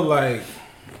feel like,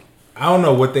 I don't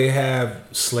know what they have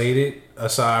slated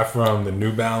aside from the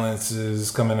New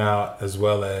Balances coming out as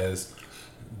well as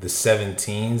the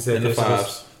 17s that and the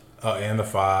 5s. Oh, and the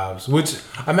 5s, which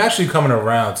I'm actually coming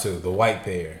around to, the white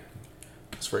pair.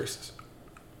 It's racist.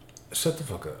 Shut the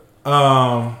fuck up.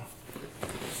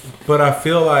 But I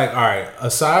feel like, all right,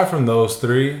 aside from those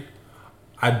 3,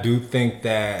 I do think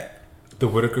that the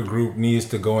Whitaker Group needs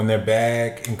to go in their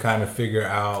bag and kind of figure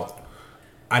out.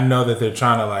 I know that they're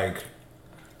trying to like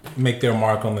make their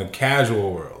mark on the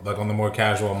casual world, like on the more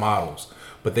casual models,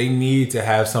 but they need to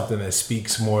have something that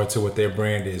speaks more to what their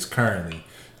brand is currently.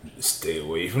 Stay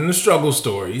away from the struggle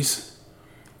stories,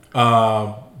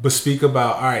 but speak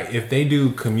about, all right, if they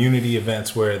do community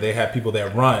events where they have people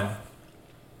that run.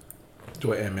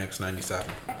 Do an MX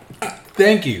 97.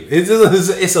 Thank you. It's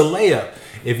a layup.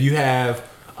 If you have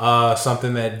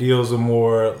something that deals with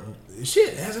more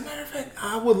shit, as a matter of fact,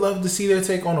 I would love to see their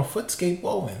take on a footscape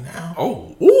woven now.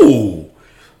 Oh, ooh,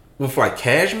 with like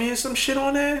cashmere and some shit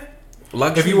on there.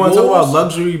 Luxury if you want to talk about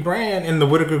luxury brand, and the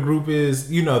Whitaker Group is,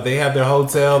 they have their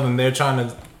hotel and they're trying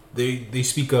to, they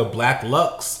speak of Black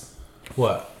Lux.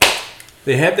 What?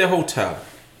 They have their hotel.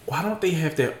 Why don't they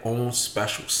have their own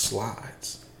special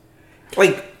slides?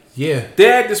 Like, yeah,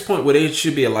 they're at this point where they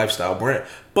should be a lifestyle brand.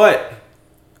 But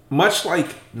much like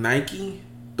Nike,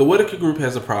 the Whitaker Group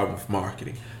has a problem with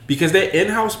marketing because their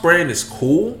in-house brand is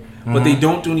cool, but they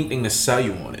don't do anything to sell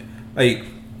you on it. Like,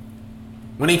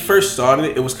 when they first started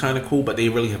it, it was kind of cool, but they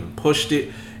really haven't pushed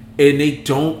it, and they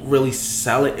don't really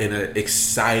sell it in an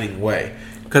exciting way.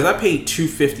 Because I paid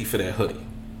 $250 for that hoodie.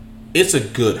 It's a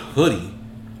good hoodie,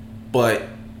 but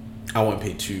I wouldn't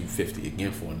pay $250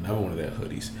 again for another one of their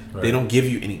hoodies. Right. They don't give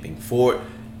you anything for it.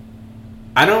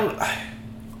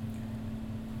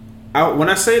 When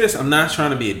I say this, I'm not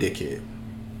trying to be a dickhead.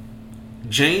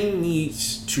 Jane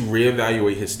needs to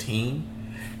reevaluate his team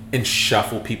and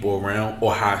shuffle people around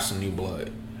or hire some new blood.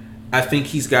 I think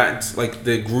he's gotten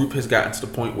the group has gotten to the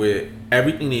point where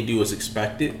everything they do is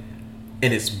expected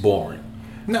and it's boring.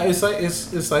 No, it's like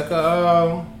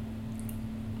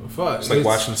fuck. It's like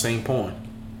watching the same porn.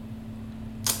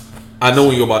 I know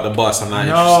when you're about to bust. I'm not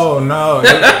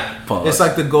interested. It's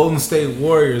like the Golden State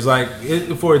Warriors.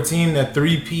 For a team that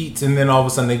three-peats and then all of a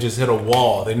sudden they just hit a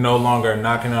wall. They no longer are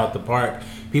knocking it out the park.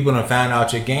 People done found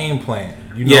out your game plan.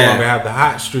 You no longer have the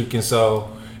hot streak, and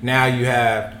so now you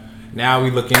have. Now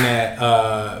we looking at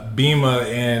Bima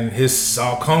and his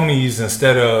Sauconys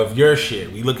instead of your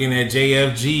shit. We looking at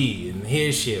JFG and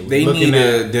his shit. They need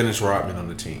a Dennis Rodman on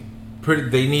the team.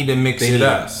 They need to mix it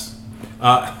up.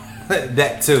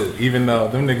 That too. Even though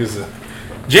them niggas are...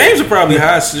 James would probably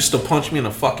hire just to punch me in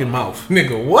the fucking mouth.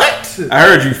 Nigga, what? I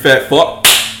heard you, fat fuck.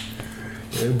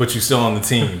 But you still on the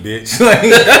team, bitch.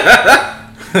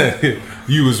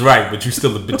 You was right, but you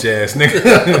still a bitch ass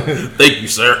nigga. Thank you,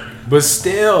 sir. But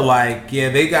still, like, yeah,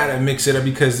 they gotta mix it up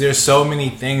because there's so many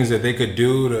things that they could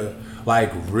do to,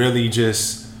 like, really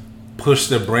just push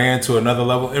the brand to another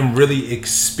level and really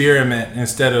experiment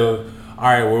instead of, all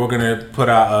right, well, we're gonna put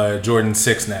out Jordan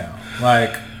 6 now.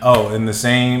 Like, oh, in the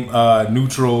same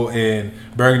neutral and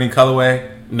burgundy colorway.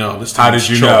 No, this time. How did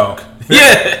you know?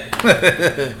 Yeah.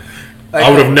 Like, I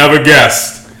would have never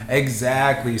guessed.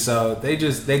 Exactly. So they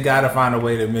gotta find a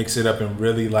way to mix it up and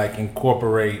really like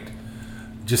incorporate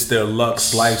just their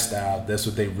luxe lifestyle. That's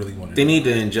what they really want to do. They need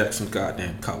to inject some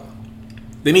goddamn color.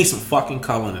 They need some fucking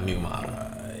color in the new model.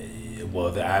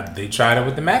 Well, they tried it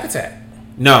with the Mac Attack.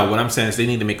 No, what I'm saying is they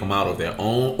need to make a model of their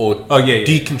own or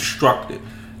deconstruct it.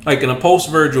 Like in a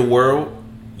post-Virgil world,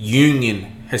 Union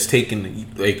has taken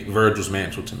like Virgil's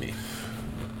mantle to me.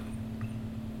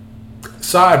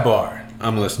 Sidebar.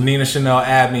 I'm listening. Nina Chanel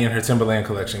Abney and her Timberland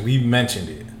collection. We mentioned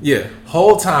it. Yeah.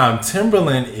 Whole time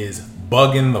Timberland is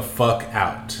bugging the fuck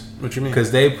out. What you mean?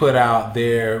 Because they put out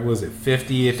their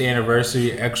 50th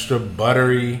anniversary extra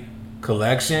buttery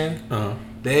collection. Uh-huh.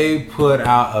 They put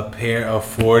out a pair of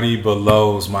 40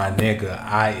 belows, my nigga.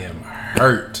 I am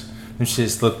hurt. Them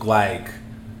shits look like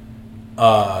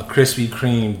Krispy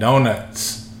Kreme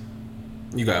donuts.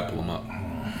 You gotta pull them up.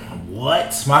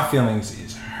 What? My feelings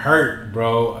is hurt,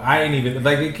 bro. I ain't even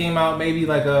like it came out maybe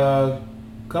like a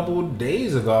couple of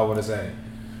days ago. I want to say.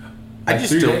 Like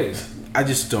I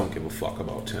just don't give a fuck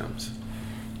about Tim's.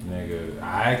 Nigga,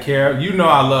 I care. You know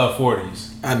I love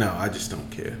 40s. I know. I just don't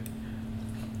care.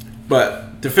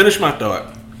 But to finish my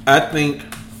thought, I think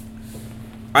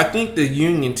the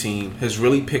Union team has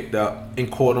really picked up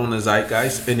and caught on the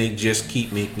zeitgeist, and they just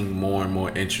keep making more and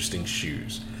more interesting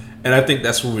shoes. And I think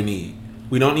that's what we need.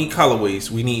 We don't need colorways.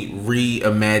 We need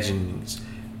reimaginings.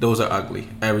 Those are ugly.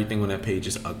 Everything on that page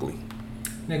is ugly.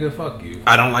 Nigga, fuck you.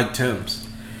 I don't like Tim's.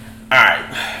 All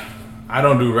right. I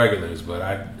don't do regulars, but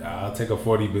I'll take a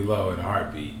 40 below in a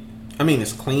heartbeat. I mean,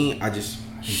 it's clean.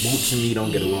 Boots and me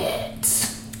don't get along.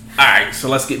 All right, so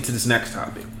let's get into this next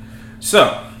topic.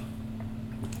 So,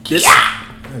 shut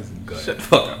the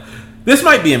fuck up. This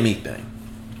might be a me thing.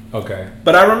 Okay.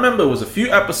 But I remember it was a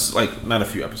few episodes, not a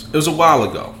few episodes. It was a while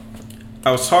ago.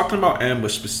 I was talking about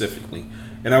ambush specifically,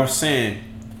 and I was saying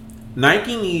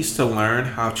Nike needs to learn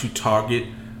how to target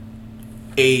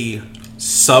a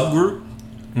subgroup,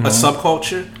 a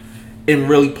subculture, and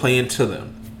really play into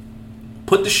them.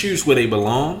 Put the shoes where they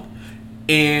belong,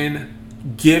 and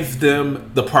give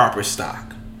them the proper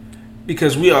stock.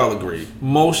 Because we all agree,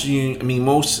 most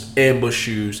ambush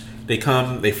shoes, they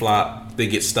come, they flop, they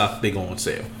get stuck, they go on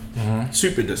sale.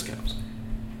 Super discounts.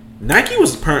 Nike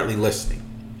was apparently listening.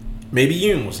 Maybe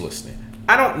Yoon was listening.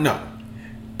 I don't know.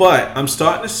 But I'm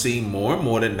starting to see more and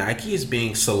more that Nike is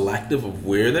being selective of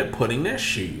where they're putting their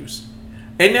shoes.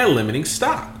 And they're limiting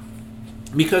stock.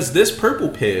 Because this purple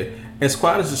pair, as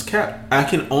quiet as it's kept, I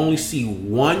can only see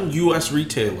one U.S.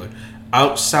 retailer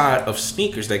outside of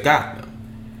sneakers that got them.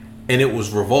 And it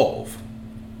was Revolve.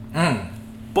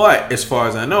 But as far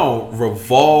as I know,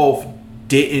 Revolve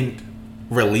didn't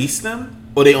release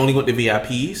them. Or they only went to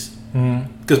VIPs.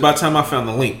 Because by the time I found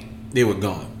the link, they were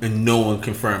gone, and no one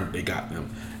confirmed they got them.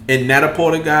 And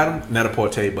Net-a-Porter got them.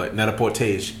 Net-a-Porter, but Net-a-Porter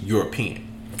is European.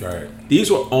 Right. These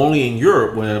were only in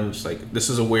Europe when I'm just like, this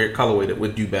is a weird colorway that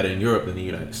would do better in Europe than the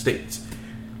United States.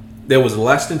 There was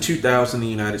less than 2,000 in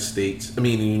the United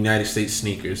States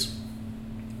sneakers.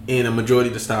 And a majority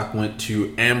of the stock went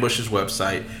to Ambush's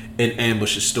website and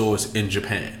Ambush's stores in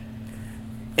Japan.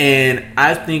 And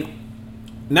I think,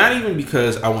 not even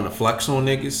because I want to flex on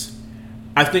niggas,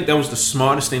 I think that was the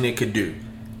smartest thing they could do.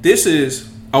 This is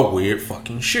a weird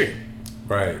fucking shoe.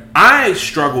 Right. I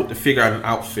struggled to figure out an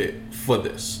outfit for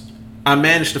this. I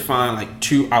managed to find like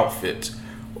 2 outfits,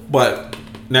 but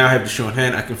now I have the shoe in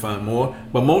hand, I can find more.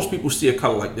 But most people see a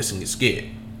color like this and get scared.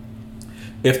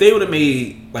 If they would have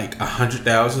made like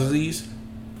 100,000 of these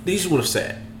would have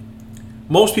sat.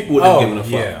 Most people wouldn't have given a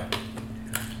fuck. Yeah.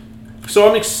 So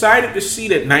I'm excited to see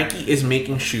that Nike is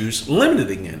making shoes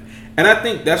limited again. And I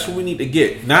think that's what we need to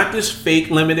get. Not this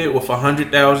fake limited with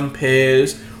 100,000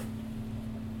 pairs.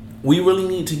 We really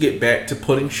need to get back to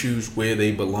putting shoes where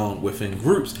they belong within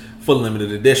groups for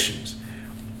limited editions.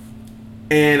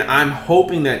 And I'm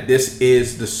hoping that this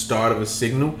is the start of a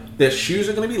signal that shoes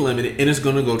are going to be limited and it's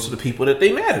going to go to the people that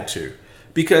they matter to.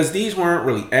 Because these weren't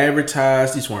really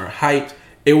advertised. These weren't hyped.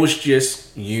 It was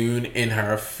just Yoon and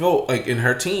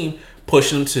her team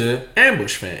pushing them to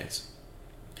ambush fans.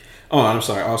 Oh, I'm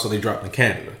sorry. Also, they dropped in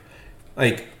Canada.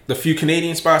 Like, the few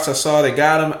Canadian spots I saw that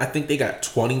got them, I think they got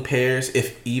 20 pairs,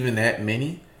 if even that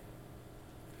many.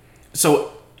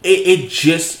 So, it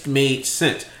just made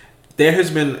sense. There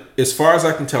has been, as far as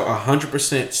I can tell,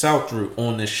 100% sell-through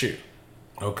on this shoe.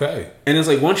 Okay. And it's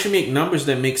like, once you make numbers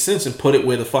that make sense and put it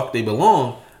where the fuck they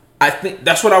belong, I think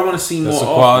that's what I want to see more. That's a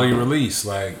quality release.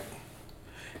 Like,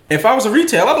 if I was a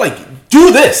retailer, I'd be like,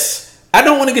 do this. I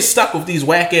don't want to get stuck with these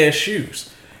whack-ass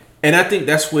shoes. And I think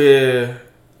that's where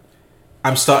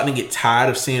I'm starting to get tired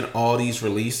of seeing all these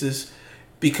releases,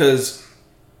 because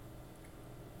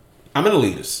I'm an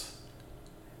elitist.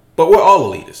 But we're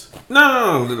all elitists.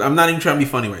 No, I'm not even trying to be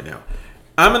funny right now.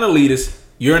 I'm an elitist.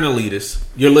 You're an elitist.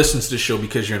 You're listening to the show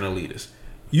because you're an elitist.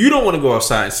 You don't want to go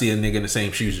outside and see a nigga in the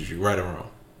same shoes as you, right or wrong?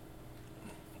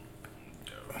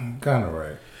 Kind of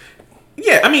right.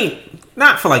 Yeah, I mean,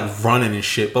 not for like running and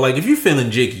shit, but like if you're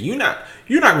feeling jiggy, you're not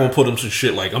gonna put on some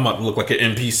shit like I'm about to look like an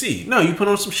NPC. No, you put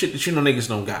on some shit that you know niggas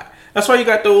don't got. That's why you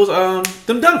got those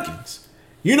them Dunkins.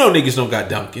 You know niggas don't got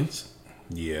Dunkins.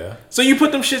 Yeah. So you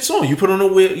put them shits on. You put on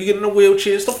you get in the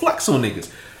wheelchairs to flex on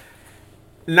niggas.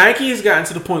 Nike has gotten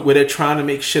to the point where they're trying to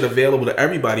make shit available to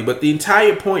everybody, but the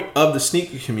entire point of the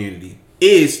sneaker community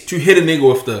is to hit a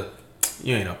nigga with the,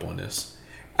 you ain't up on this.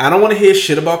 I don't want to hear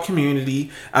shit about community.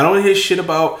 I don't want to hear shit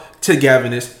about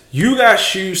togetherness. You got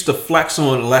shoes to flex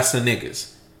on lesser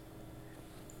niggas.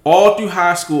 All through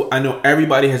high school, I know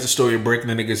everybody has a story of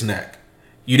breaking a nigga's neck.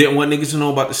 You didn't want niggas to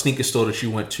know about the sneaker store that you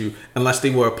went to unless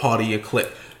they were a part of your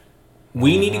clique.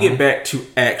 We need to get back to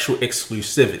actual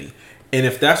exclusivity. And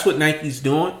if that's what Nike's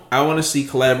doing, I want to see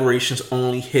collaborations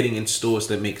only hitting in stores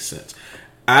that make sense.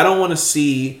 I don't want to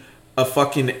see a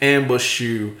fucking ambush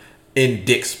shoe in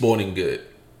Dick's Sporting Good.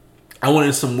 I want it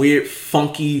in some weird,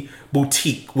 funky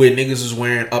boutique where niggas is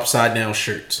wearing upside down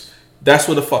shirts. That's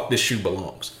where the fuck this shoe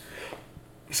belongs.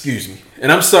 Excuse me.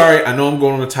 And I'm sorry, I know I'm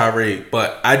going on a tirade,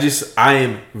 but I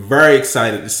am very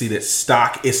excited to see that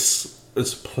stock is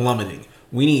plummeting.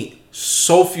 We need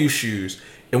so few shoes,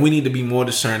 and we need to be more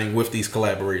discerning with these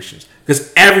collaborations.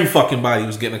 Because every fucking body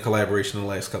was getting a collaboration in the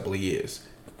last couple of years.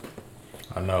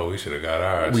 I know, we should have got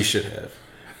ours. We should have.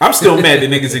 I'm still mad that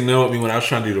niggas ignored me when I was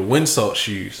trying to do the Windsalt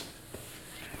shoes.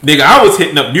 Nigga, I was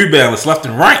hitting up New Balance left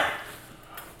and right.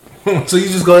 So you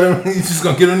just gonna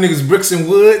get them niggas bricks and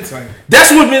wood?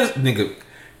 That's what nigga.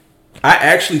 I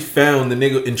actually found the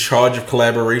nigga in charge of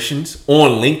collaborations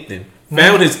on LinkedIn.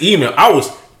 Found his email.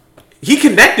 He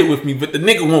connected with me, but the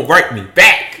nigga won't write me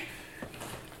back.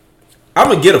 I'm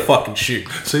gonna get a fucking shoe.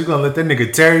 So you gonna let that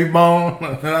nigga Terry Bone?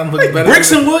 Like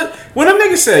bricks and wood? When them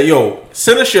niggas say, yo,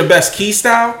 send us your best key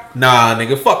style. Nah,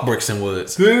 nigga, fuck bricks and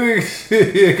woods.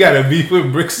 You gotta beef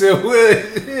with bricks and wood.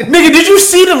 Nigga, did you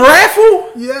see the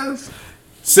raffle? Yes.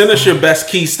 Send us your best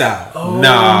key style. Oh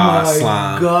nah, my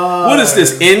slime. God. What is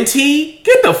this, NT?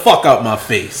 Get the fuck out my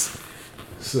face.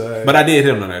 Sorry. But I did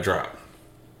hit him on that drop.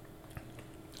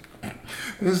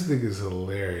 This nigga's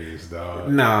hilarious,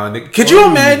 dog. Nah, nigga. Could you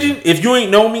imagine if you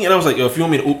ain't know me and I was like, yo, if you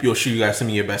want me to oop your shoe, you gotta send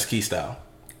me your best key style.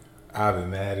 I've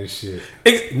been mad as shit.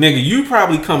 Nigga, you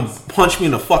probably come punch me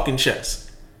in the fucking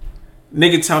chest.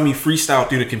 Nigga tell me freestyle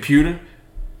through the computer.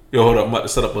 Yo, hold up. I'm about to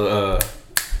set up a...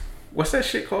 what's that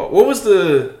shit called? What was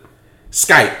the...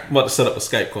 Skype. I'm about to set up a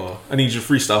Skype call. I need you to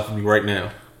freestyle for me right now.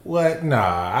 What? Nah,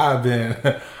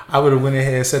 I would have went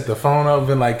ahead and set the phone up and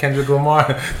been like Kendrick Lamar.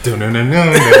 Yo,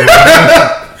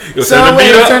 So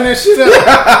turn that shit up.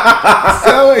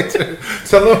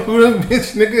 Tell him who the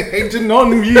bitch nigga hating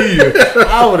on you.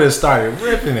 I would have started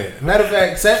ripping it. Matter of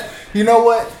fact, you know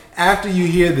what? After you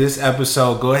hear this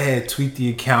episode, go ahead, tweet the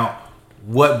account.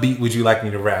 What beat would you like me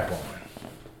to rap on?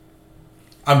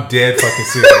 I'm dead fucking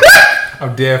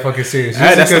serious.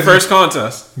 Hey, that's the first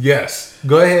contest. Yes.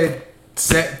 Go ahead.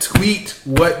 Tweet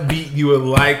what beat you would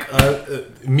like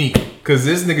me, because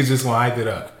this nigga's just gonna hype it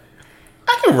up.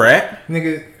 I can rap,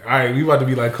 nigga. All right, we about to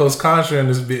be like Coach Contra in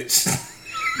this bitch.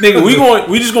 Nigga,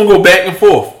 we just gonna go back and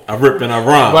forth. I rip and I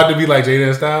rhyme. About to be like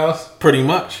Jaden Styles, pretty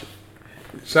much.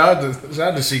 Shout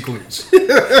out to Sheik Leach,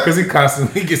 because he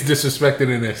constantly gets disrespected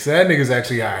in this. That nigga's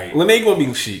actually alright. Lene gonna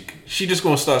be Sheik. She just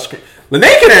gonna start screaming. Lene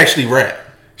can actually rap.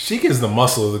 Sheik is the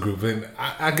muscle of the group, and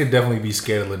I could definitely be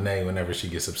scared of Lene whenever she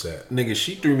gets upset. Nigga,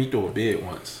 she threw me through a bed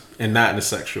once, and not in a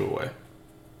sexual way.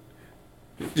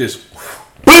 Just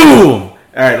boom. All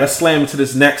right, let's slam into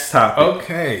this next topic.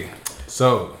 Okay,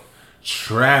 so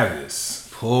Travis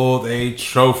pulled a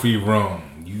trophy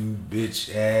room. You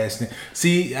bitch ass.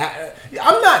 See,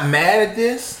 I'm not mad at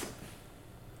this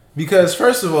because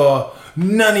first of all,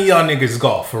 none of y'all niggas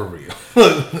golf for real.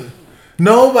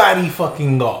 Nobody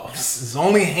fucking golfs. It's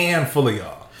only a handful of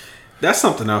y'all. That's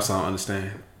something else I don't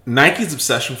understand. Nike's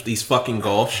obsession with these fucking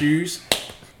golf shoes.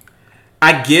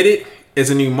 I get it.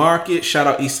 It's a new market. Shout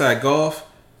out Eastside Golf.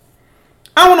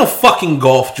 I want a fucking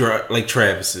golf like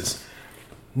Travis's.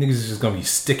 Niggas is just gonna be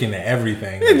sticking to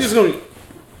everything. They're just gonna be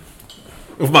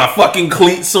with my fucking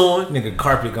cleats on. Nigga,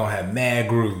 carpet gonna have mad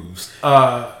grooves.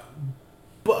 But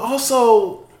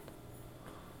also,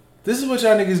 this is what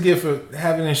y'all niggas get for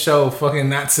having a show fucking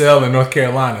not sell in North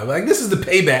Carolina. Like, this is the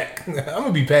payback. I'm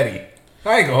gonna be petty.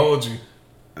 I ain't gonna hold you.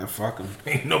 Fuck them.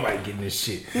 Ain't nobody getting this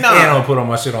shit. Nah. And I'm gonna put on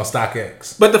my shit on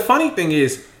StockX. But the funny thing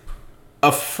is,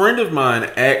 a friend of mine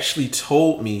actually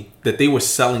told me that they were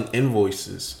selling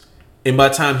invoices. And by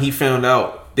the time he found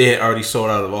out, they had already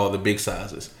sold out of all the big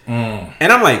sizes. And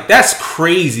I'm like, that's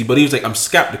crazy. But he was like, I'm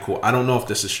skeptical. I don't know if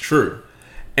this is true.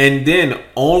 And then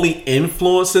only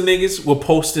influencer niggas were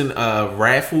posting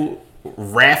raffle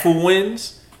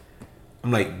wins.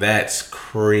 I'm like, that's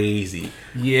crazy.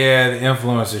 Yeah, the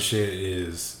influencer shit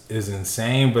is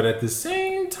insane. But at the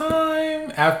same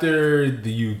time, after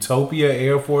the Utopia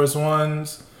Air Force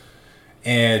ones,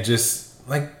 and just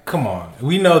like, come on.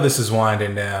 We know this is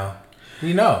winding down.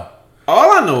 We know.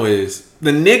 All I know is the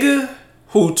nigga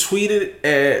who tweeted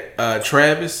at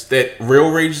Travis that Real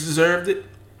Rage deserved it.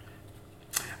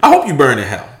 I hope you burn in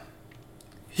hell.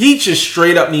 He just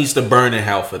straight up needs to burn in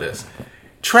hell for this.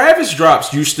 Travis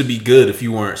drops used to be good if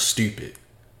you weren't stupid.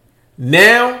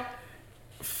 Now,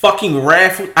 fucking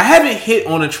raffle. I haven't hit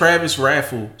on a Travis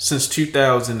raffle since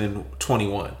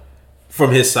 2021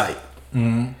 from his site.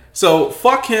 Mm-hmm. So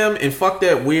fuck him and fuck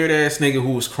that weird ass nigga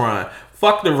who was crying.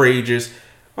 Fuck the Ragers.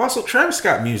 Also, Travis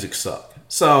Scott music sucked.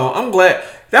 So I'm glad.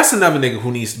 That's another nigga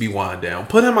who needs to be wound down.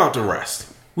 Put him out to rest.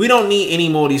 We don't need any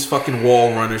more of these fucking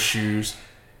wall runner shoes.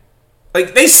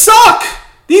 Like, they suck.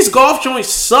 These golf joints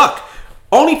suck.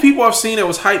 Only people I've seen that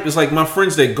was hype is like my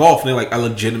friends that golf, and they're like, I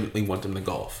legitimately want them to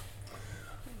golf.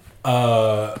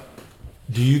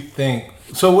 Do you think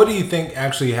so? What do you think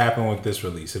actually happened with this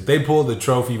release? If they pulled the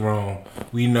trophy room,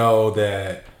 we know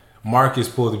that Marcus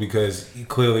pulled it because he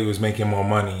clearly was making more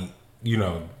money, you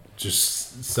know,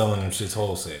 just selling them shits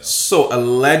wholesale. So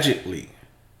allegedly,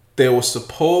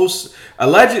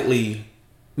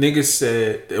 niggas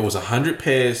said there was 100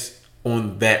 pairs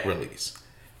on that release.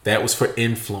 That was for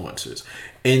influencers.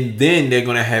 And then they're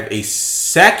going to have a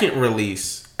second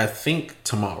release, I think,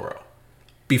 tomorrow.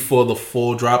 Before the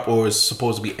full drop, or is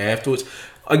supposed to be afterwards.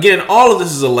 Again, all of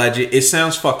this is alleged. It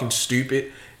sounds fucking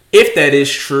stupid. If that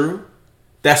is true,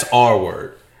 that's our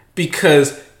word.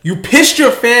 Because you pissed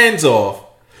your fans off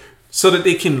so that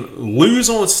they can lose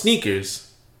on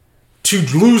sneakers to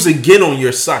lose again on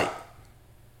your site.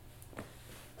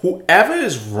 Whoever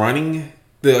is running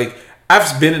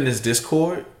I've been in this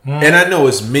Discord, and I know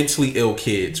it's mentally ill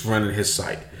kids running his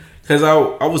site. Because I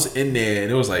was in there, and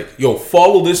it was like, yo,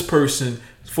 follow this person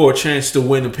for a chance to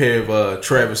win a pair of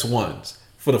Travis ones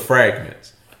for the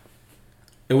fragments.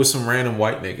 It was some random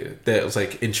white nigga that was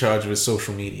like in charge of his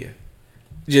social media.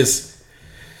 Just.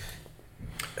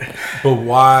 But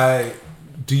why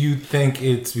do you think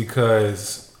it's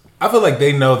because I feel like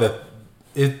they know that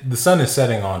the sun is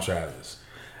setting on Travis?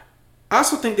 I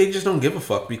also think they just don't give a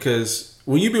fuck because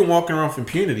when you've been walking around with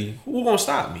impunity, who gonna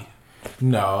stop me?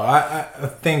 No, I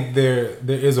think there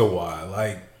is a why.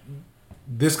 Like,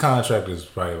 this contract is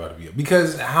probably about to be up.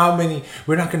 Because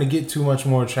we're not going to get too much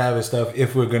more Travis stuff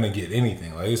if we're going to get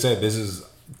anything. Like I said, this is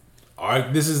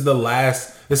the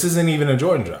last, this isn't even a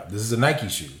Jordan drop. This is a Nike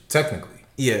shoe, technically.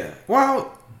 Yeah.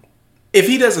 Well, if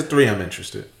he does a 3, I'm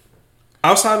interested.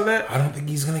 Outside of that, I don't think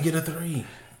he's going to get a 3.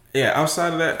 Yeah,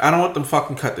 outside of that, I don't want them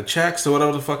fucking cut the checks or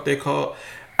whatever the fuck they call.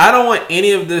 I don't want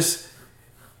any of this.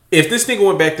 If this nigga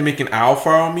went back to making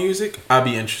Alfaro music, I'd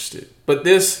be interested. But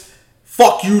this,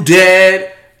 fuck you,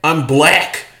 dad, I'm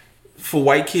black, for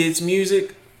white kids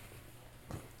music.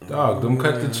 Dog, them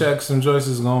cut the checks. Some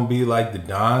choices gonna be like the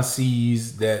Don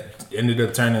C's that ended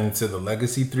up turning into the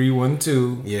Legacy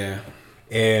 312. Yeah.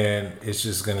 And it's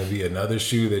just gonna be another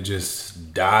shoe that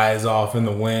just dies off in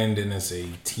the wind, and it's a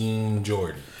Team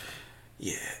Jordan.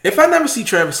 Yeah. If I never see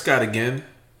Travis Scott again,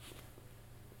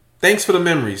 thanks for the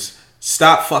memories.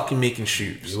 Stop fucking making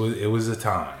shoes. It was a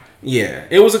time. Yeah.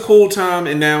 It was a cool time,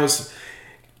 and now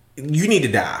you need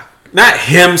to die. Not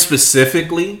him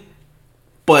specifically,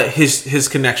 But his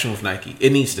connection with Nike,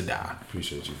 it needs to die.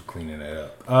 Appreciate you for cleaning that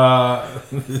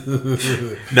up.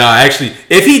 No, actually,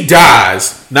 if he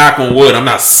dies, knock on wood, I'm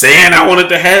not saying I want it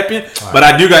to happen, but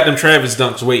I do got them Travis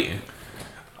Dunks waiting.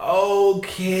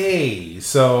 Okay,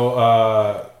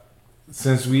 so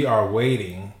since we are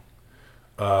waiting,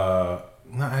 not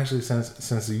actually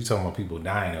since you talking about people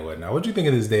dying and whatnot, what do you think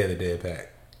of this Day of the Dead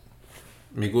pack?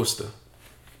 Me gusta.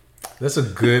 That's a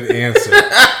good answer.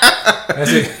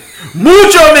 That's it.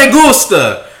 Mucho me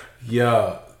gusta.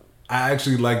 Yeah, I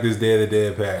actually like this Day of the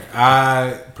Dead pack.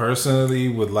 I personally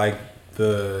would like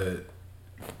the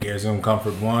Air Zoom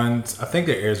Comfort ones. I think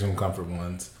they're Air Zoom Comfort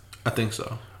ones. I think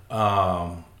so.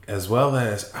 As well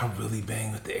as I really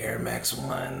bang with the Air Max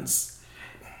ones.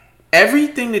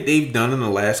 Everything that they've done in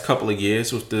the last couple of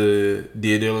years with the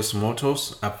Dia de los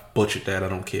Muertos, I butchered that. I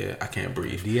don't care. I can't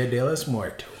breathe. Dia de los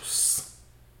Muertos.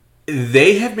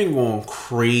 They have been going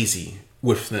crazy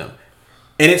with them.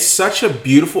 And it's such a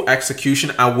beautiful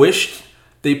execution. I wish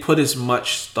they put as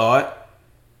much thought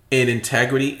and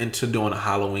integrity into doing a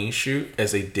Halloween shoot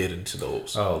as they did into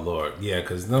those. Oh, Lord. Yeah,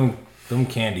 because them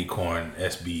candy corn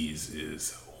SBs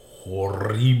is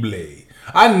horrible.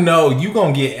 I know you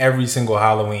gonna get every single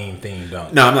Halloween thing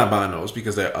done. No, I'm not buying those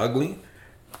because they're ugly.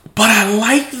 But I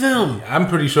like them. I'm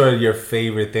pretty sure your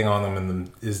favorite thing on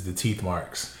them is the teeth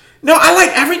marks. No, I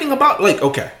like everything about, like,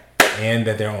 okay. And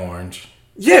that they're orange.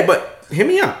 Yeah, but hear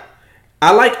me out.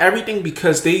 I like everything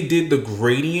because they did the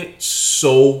gradient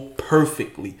so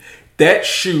perfectly. That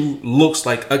shoe looks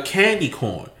like a candy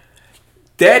corn.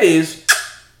 That is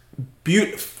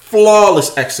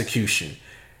flawless execution.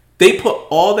 They put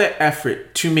all that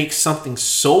effort to make something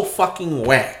so fucking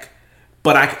whack,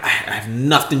 but I have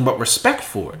nothing but respect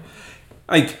for it.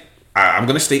 Like, I'm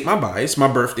going to state my bias. My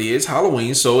birthday is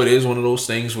Halloween, so it is one of those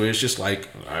things where it's just like,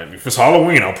 if it's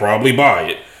Halloween, I'll probably buy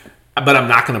it. But I'm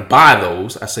not going to buy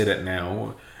those. I say that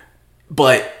now.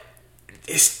 But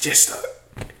it's just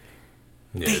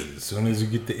as soon as you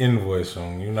get the invoice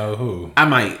from you know who. I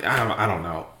don't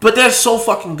know. But that's so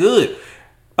fucking good.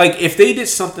 Like, if they did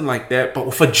something like that, but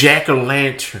with a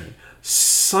jack-o'-lantern,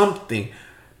 something,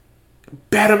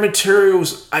 better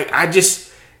materials,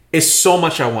 it's so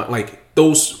much I want. Like,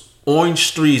 those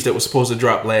orange threes that were supposed to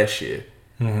drop last year.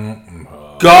 Mm-hmm.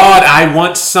 God, I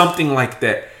want something like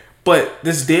that. But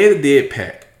this Day of the Dead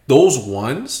pack, those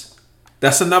ones,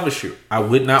 that's another shoe. I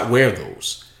would not wear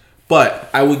those. But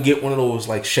I would get one of those,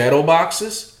 like, shadow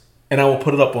boxes, and I will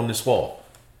put it up on this wall.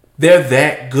 They're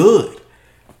that good.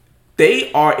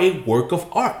 They are a work of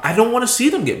art. I don't want to see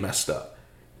them get messed up.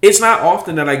 It's not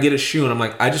often that I get a shoe and I'm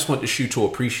like, I just want the shoe to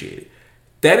appreciate it.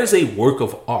 That is a work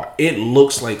of art. It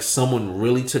looks like someone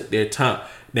really took their time.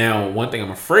 Now, one thing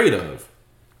I'm afraid of,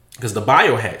 because the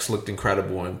biohacks looked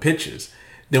incredible in pictures.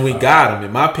 Then we got them,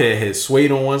 and my pair had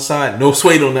suede on one side, no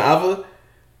suede on the other.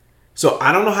 So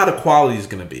I don't know how the quality is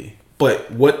going to be. But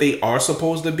what they are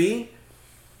supposed to be,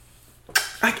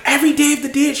 like every Day of the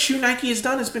Dead shoe Nike has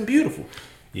done has been beautiful.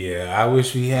 Yeah, I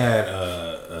wish we had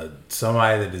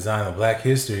somebody that designed the Black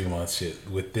History Month shit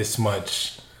with this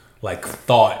much like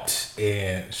thought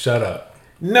and shut up.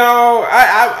 No,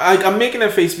 I'm making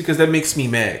that face because that makes me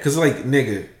mad. Because like,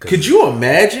 nigga, could you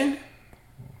imagine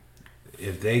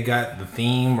if they got the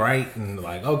theme right and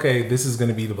like, okay, this is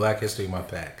gonna be the Black History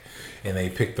Month pack, and they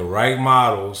picked the right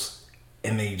models,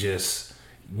 and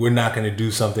we're not gonna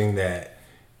do something that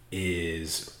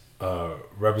is a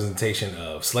representation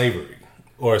of slavery.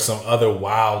 Or some other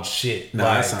wild shit. No,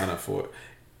 I sign up for it.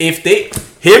 If they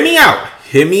hear me out.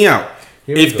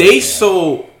 If they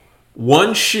sold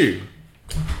one shoe,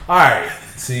 all right.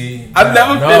 See, I've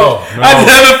never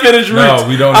finished Roots. No,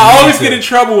 we don't. I always get in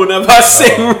trouble whenever I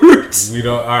say Roots. We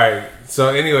don't. All right. So,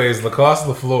 anyways, Lacoste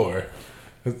LaFleur.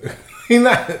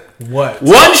 What?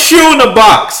 One shoe in the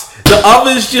box. The other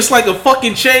is just like a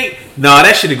fucking chain. Nah,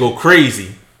 that shit'd go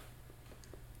crazy.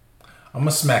 I'm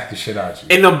gonna smack the shit out you.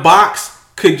 In the box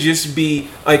could just be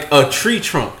like a tree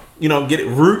trunk. You know, get it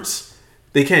roots.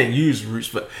 They can't use roots,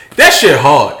 but that shit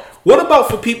hard. What about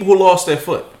for people who lost their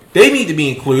foot? They need to be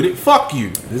included. Fuck you.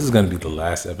 This is gonna be the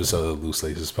last episode of Loose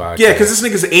Laces Podcast. Yeah, because this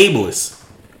nigga's ableist.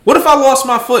 What if I lost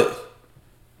my foot?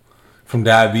 From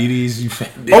diabetes, you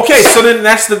fat bitch. Okay, so then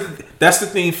that's the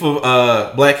thing for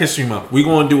Black History Month. We're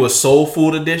gonna do a soul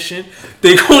food edition.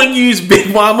 They're gonna use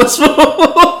Big Mama's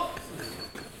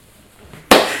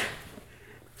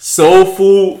Soul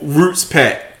Food Roots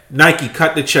Pack. Nike,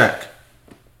 cut the check.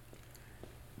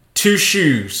 2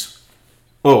 shoes.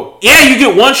 Oh, yeah, you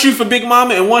get 1 shoe for Big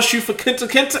Mama and 1 shoe for Kenta.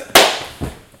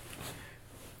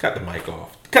 Cut the mic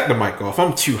off.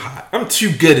 I'm too hot. I'm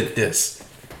too good at this.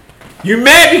 You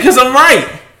mad because I'm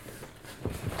right.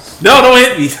 No, don't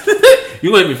hit me.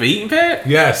 You looking for heating pad?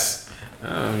 Yes.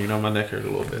 My neck hurt a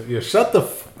little bit. Yeah, shut the. All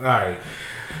right.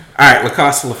 All right,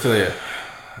 Lacoste Lafleur.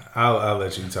 I'll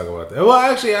let you talk about that. Well,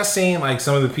 actually, I seen like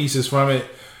some of the pieces from it.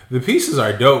 The pieces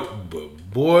are dope,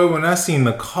 but boy, when I seen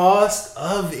the cost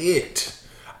of it,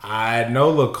 I know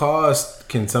Lacoste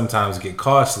can sometimes get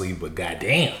costly, but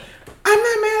goddamn, I'm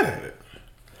not mad at it.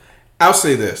 I'll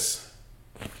say this: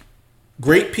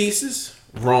 great pieces,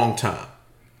 wrong time.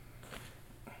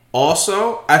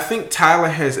 Also, I think Tyler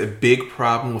has a big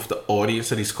problem with the audience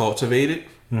that he's cultivated.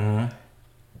 Mm-hmm.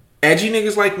 Edgy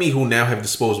niggas like me who now have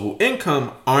disposable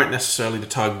income aren't necessarily the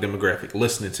target demographic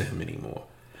listening to him anymore.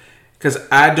 Because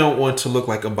I don't want to look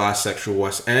like a bisexual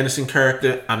Wes Anderson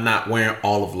character. I'm not wearing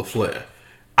all of Lafleur.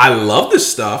 I love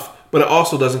this stuff, but it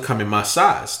also doesn't come in my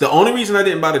size. The only reason I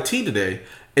didn't buy the tee today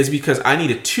is because I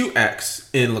need a 2X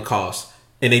in Lacoste,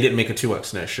 and they didn't make a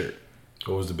 2X in that shirt.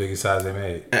 What was the biggest size they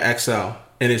made? An XL,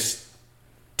 and it's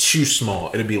too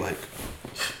small. It'd be like,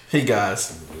 hey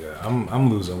guys. Yeah, I'm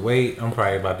losing weight. I'm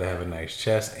probably about to have a nice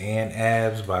chest and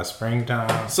abs by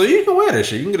springtime. So you can wear that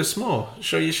shit. You can get a small.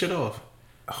 Show your shit off.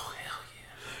 Oh, hell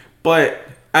yeah. But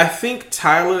I think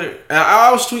Tyler...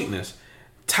 I was tweeting this.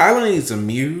 Tyler needs a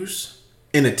muse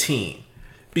and a team.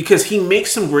 Because he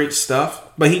makes some great stuff,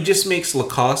 but he just makes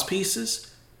Lacoste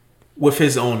pieces with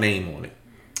his own name on it.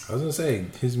 I was going to say,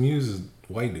 his muse is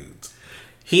white dudes.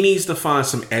 He needs to find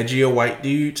some edgier white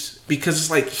dudes. Because it's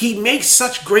like, he makes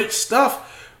such great stuff,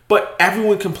 but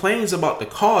everyone complains about the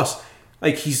cost.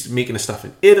 Like, he's making the stuff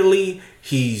in Italy.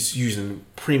 He's using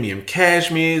premium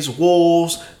cashmeres,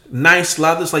 wools, nice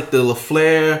leathers, like the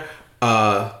Lafleur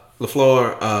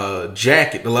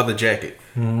jacket, the leather jacket,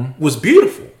 was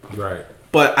beautiful. Right.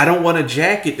 But I don't want a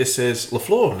jacket that says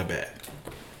Lafleur on the back.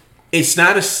 It's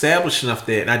not established enough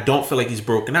there, and I don't feel like he's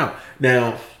broken out.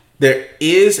 Now, there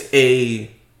is a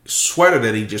sweater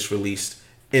that he just released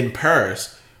in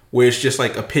Paris where it's just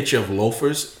like a picture of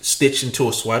loafers stitched into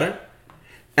a sweater.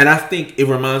 And I think it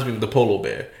reminds me of the Polo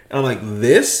Bear. And I'm like,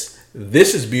 this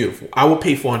is beautiful. I would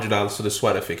pay $400 for the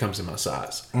sweater if it comes in my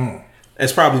size.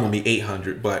 It's probably going to be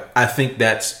 $800, but I think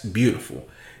that's beautiful.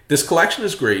 This collection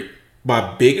is great.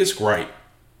 My biggest gripe,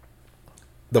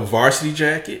 the varsity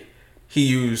jacket, he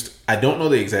used, I don't know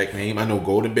the exact name. I know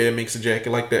Golden Bear makes a jacket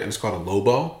like that, and it's called a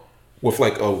Lobo with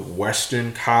like a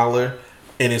Western collar,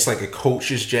 and it's like a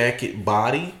coach's jacket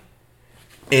body.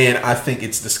 And I think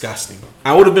it's disgusting.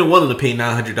 I would have been willing to pay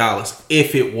 $900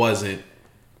 if it wasn't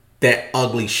that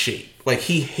ugly shape. Like,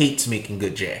 he hates making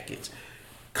good jackets.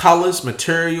 Colors,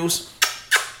 materials,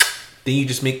 then you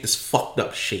just make this fucked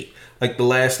up shape. Like the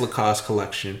last Lacoste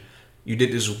collection, you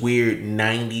did this weird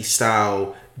 90s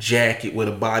style jacket where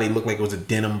the body looked like it was a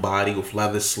denim body with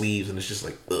leather sleeves, and it's just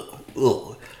like,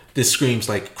 ugh. This screams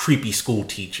like creepy school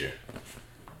teacher.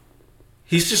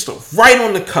 He's just right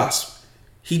on the cusp.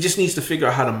 He just needs to figure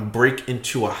out how to break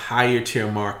into a higher tier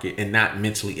market and not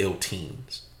mentally ill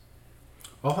teens.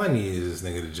 All I need is this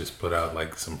nigga to just put out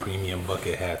like some premium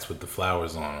bucket hats with the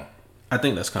flowers on them. I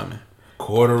think that's coming.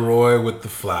 Corduroy with the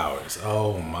flowers.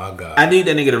 Oh my God. I need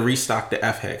that nigga to restock the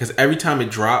F hat because every time it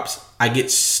drops, I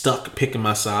get stuck picking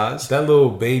my size. That little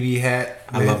baby hat.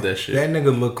 I love that shit. That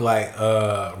nigga look like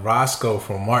Roscoe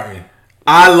from Martin.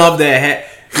 I love that hat.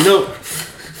 You know,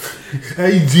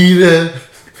 hey Gina.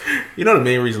 You know the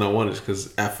main reason I want it is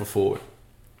because F for Ford.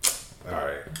 All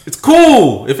right. It's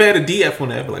cool. If it had a DF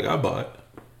on it, I'd be like, I'll buy it.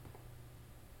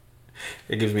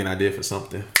 It gives me an idea for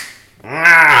something.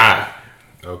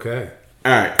 Okay.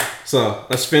 All right. So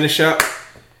let's finish up.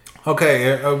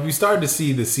 Okay. We started to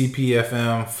see the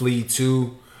CPFM Fleet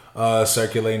 2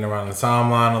 circulating around the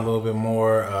timeline a little bit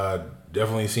more.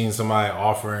 Definitely seen somebody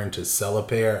offering to sell a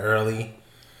pair early.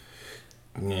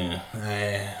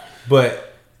 Yeah. But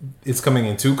it's coming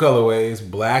in two colorways,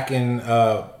 black and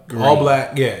all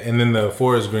black, yeah, and then the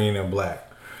forest green and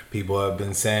black. People have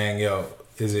been saying, yo,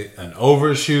 is it an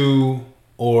overshoe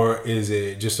or is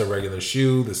it just a regular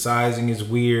shoe? The sizing is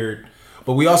weird.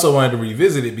 But we also wanted to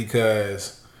revisit it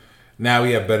because now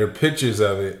we have better pictures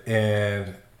of it,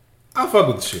 and I fuck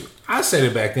with the shoe. I said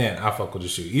it back then, I fuck with the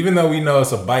shoe. Even though we know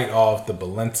it's a bite off the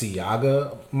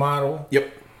Balenciaga model.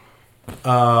 Yep.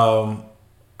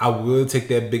 I would take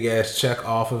that big ass check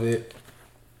off of it.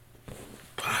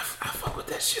 But I fuck with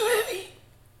that shoe heavy.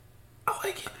 I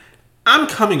like it. I'm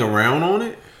coming around on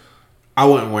it. I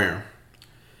wouldn't wear them.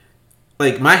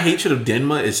 Like, my hatred of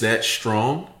Denma is that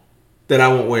strong that I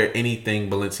won't wear anything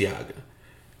Balenciaga.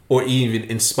 Or even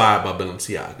inspired by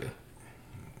Balenciaga.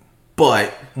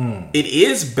 But it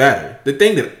is better. The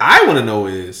thing that I want to know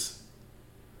is,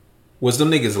 was them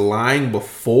niggas lying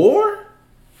before?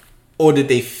 Or did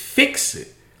they fix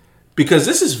it? Because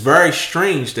this is very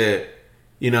strange that,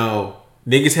 you know,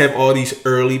 Niggas have all these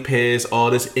early pairs, all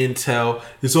this intel.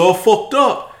 It's all fucked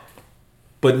up.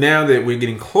 But now that we're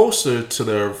getting closer to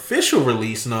the official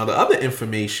release and all the other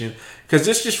information, because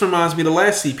this just reminds me of the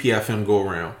last CPFM go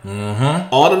around.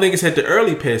 Mm-hmm. All the niggas had the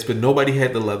early pairs, but nobody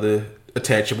had the leather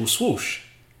attachable swoosh.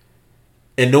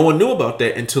 And no one knew about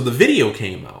that until the video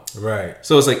came out. Right.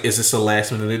 So it's like, is this a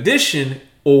last minute addition,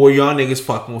 or were y'all niggas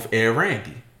fucking with Air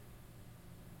Randy?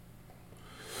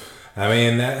 I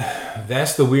mean,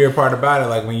 that's the weird part about it.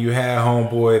 Like when you had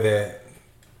homeboy that,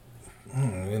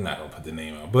 we're not gonna put the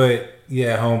name out, but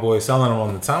yeah, homeboy selling them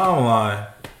on the timeline.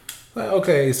 Like,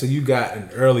 okay, so you got an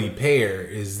early pair.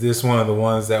 Is this one of the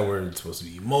ones that were supposed to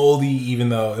be moldy, even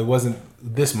though it wasn't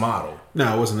this model?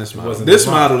 No, it wasn't this model. This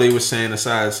model, they were saying a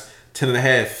size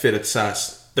 10.5 fit a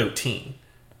size 13.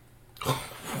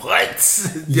 What?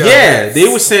 Yeah, they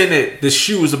were saying that the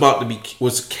shoe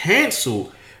was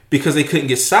canceled because they couldn't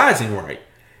get sizing right.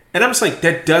 And I'm just like,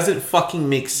 that doesn't fucking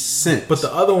make sense. But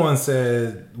the other one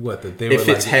said what? That they were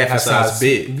fits like half a size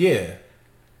big. Yeah.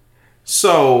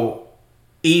 So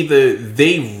either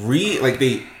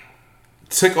they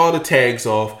took all the tags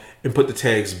off and put the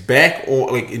tags back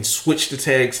on, like, and switched the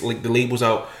tags, like the labels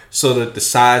out, so that the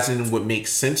sizing would make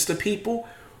sense to people.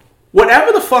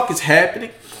 Whatever the fuck is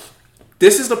happening,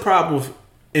 this is the problem with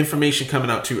information coming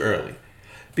out too early.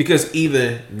 Because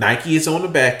either Nike is on the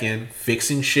back end,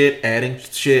 fixing shit, adding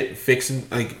shit, fixing,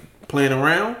 like, playing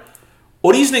around,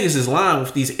 or these niggas is lying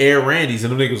with these Air Randys,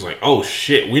 and the niggas like, oh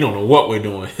shit, we don't know what we're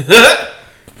doing.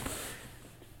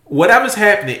 Whatever's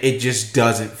happening, it just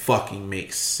doesn't fucking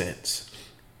make sense.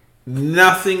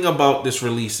 Nothing about this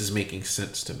release is making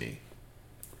sense to me.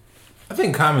 I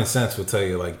think common sense will tell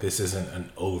you, like, this isn't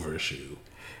an overshoe.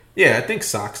 Yeah, I think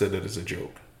Sock said that as a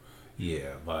joke.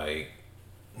 Yeah, like,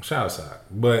 shout out Sock.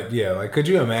 But yeah, like, could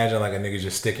you imagine like a nigga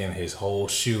just sticking his whole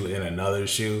shoe in another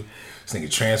shoe? This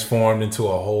nigga transformed into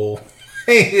a whole,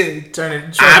 turn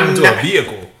into a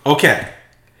vehicle. Okay.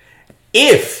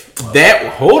 If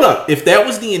that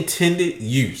was the intended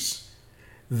use,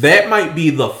 that might be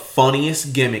the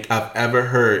funniest gimmick I've ever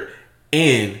heard,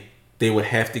 and they would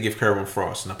have to give Kerwin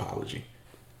Frost an apology.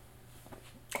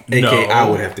 I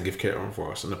would have to give Kerwin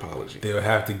Frost an apology. They would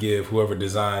have to give whoever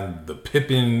designed the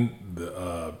Pippen,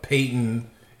 the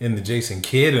Peyton, and the Jason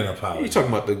Kidd an apology. You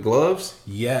talking about the gloves?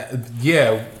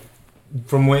 Yeah.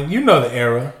 From when, you know the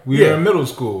era. We were in middle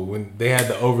school when they had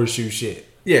the overshoe shit.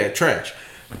 Yeah, trash.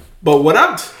 But what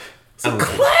it's a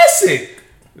classic.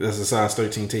 That's a size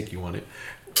 13 take you on it.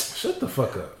 Shut the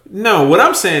fuck up. No, what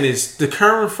I'm saying is the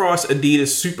Kerwin Frost Adidas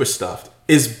Super Stuffed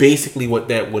is basically what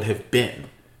that would have been.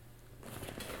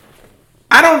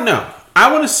 I don't know.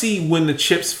 I want to see when the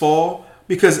chips fall,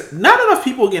 because not enough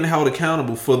people are getting held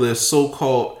accountable for the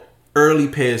so-called early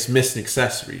pairs missing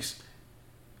accessories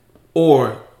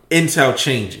or intel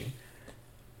changing.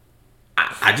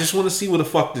 I just want to see where the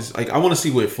fuck this, like, I want to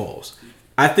see where it falls.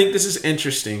 I think this is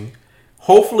interesting.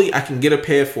 Hopefully I can get a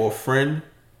pair for a friend,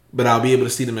 but I'll be able to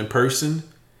see them in person.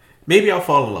 Maybe I'll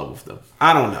fall in love with them.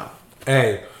 I don't know.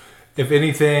 Hey, if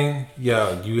anything,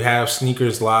 you have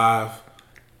Sneakers Live.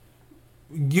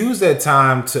 Use that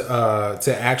time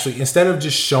to actually, instead of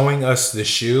just showing us the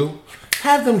shoe,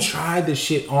 have them try the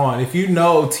shit on. If you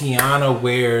know Tiana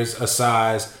wears a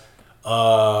size,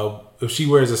 if she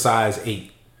wears a size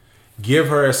 8, give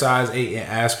her a size 8 and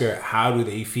ask her how do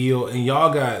they feel. And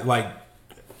y'all got like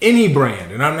any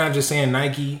brand, and I'm not just saying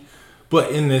Nike,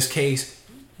 but in this case,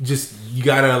 just you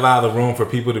gotta allow the room for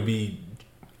people to be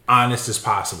honest as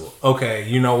possible. Okay,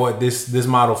 you know what, this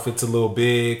model fits a little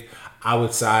big. I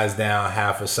would size down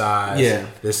half a size. Yeah.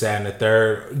 This, that, and the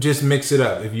third. Just mix it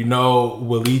up. If you know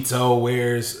Willito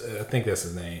wears, I think that's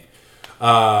his name.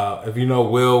 If you know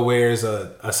Will wears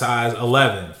a size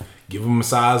 11, give him a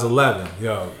size 11.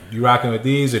 Yo, you rocking with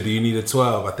these, or do you need a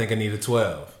 12? I think I need a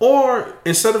 12. Or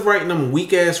instead of writing them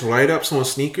weak ass write ups on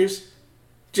sneakers,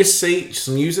 just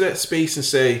use that space and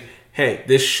say, hey,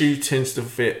 this shoe tends to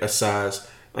fit a size,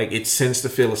 like it tends to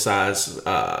feel a size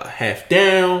half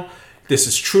down. This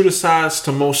is true to size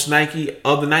to most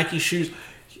other Nike shoes.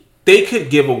 They could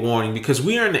give a warning, because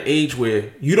we are in the age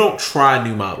where you don't try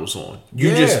new models on.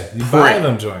 You buy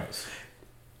them joints.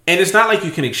 And it's not like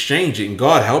you can exchange it. And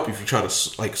God help you if you try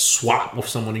to like swap with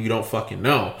someone you don't fucking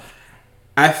know.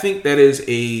 I think that is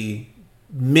a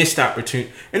missed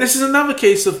opportunity. And this is another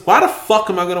case of, why the fuck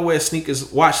am I going to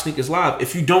watch Sneakers Live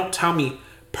if you don't tell me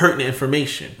pertinent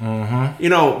information? Mm-hmm. You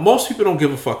know, most people don't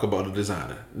give a fuck about a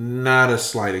designer. Not a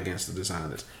slight against the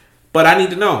designers, but I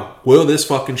need to know, will this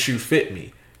fucking shoe fit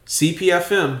me?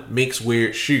 CPFM makes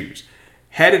weird shoes.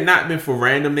 Had it not been for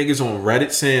random niggas on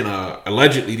Reddit saying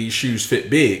allegedly these shoes fit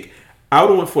big, I would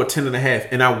have went for a 10.5,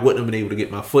 and I wouldn't have been able to get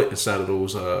my foot inside of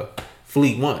those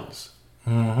Fleet ones.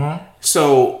 Mm-hmm.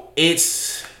 So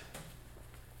it's,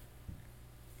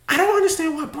 I don't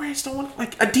understand why brands don't want,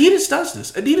 like, Adidas does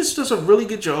this. Adidas does a really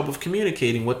good job of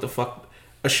communicating what the fuck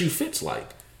a shoe fits like.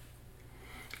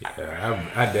 Yeah,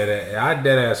 I dead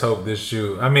ass hope this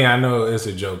shoe. I mean, I know it's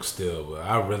a joke still, but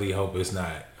I really hope it's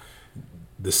not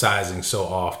the sizing so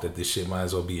off that this shit might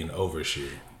as well be an overshoe.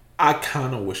 I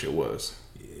kind of wish it was.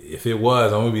 If it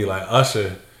was, I'm gonna be like,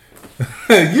 Usher,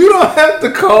 you don't have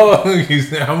to call. I'm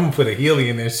gonna put a Healy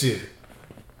in that shit.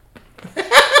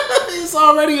 It's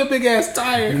already a big ass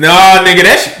tire. Nah, nigga,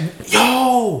 that's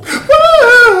yo.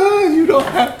 You don't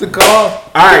have to call.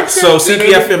 Alright, so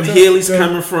CPFM Heelys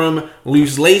coming from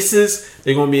Loose Laces.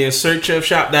 They're gonna be in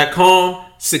searchofshop.com.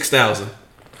 6,000.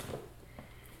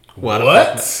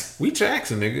 What? We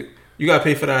Jackson, nigga. You gotta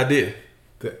pay for the idea.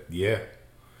 Yeah.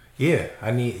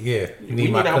 I need. Yeah, you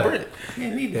need my cut. Yeah, I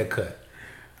need that cut.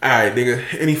 Alright,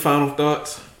 nigga. Any final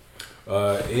thoughts?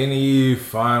 Any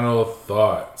final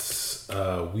thoughts?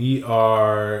 We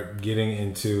are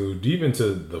getting deep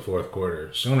into the fourth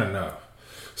quarter soon enough.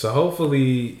 So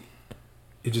hopefully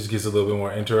it just gets a little bit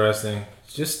more interesting.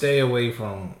 Just stay away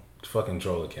from fucking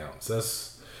troll accounts.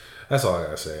 That's all I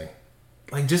gotta say.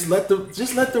 Like just let the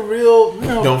real,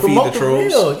 don't feed the trolls.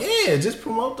 Real. Yeah, just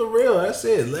promote the real. That's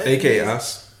it. AK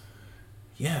us.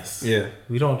 Yes. Yeah.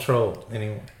 We don't troll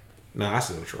anymore. Nah, I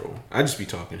still troll. I just be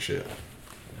talking shit.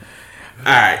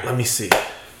 Alright, let me see.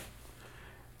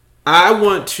 I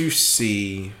want to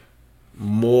see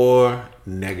more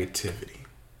negativity.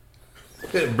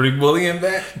 Bring bullying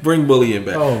back? Bring bullying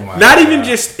back. Oh my Not God. even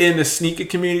just in the sneaker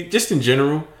community, just in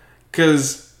general.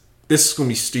 Because this is going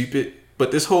to be stupid.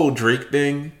 But this whole Drake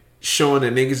thing, showing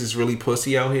that niggas is really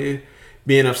pussy out here,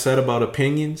 being upset about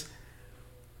opinions.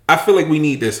 I feel like we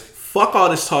need this. Fuck all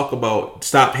this talk about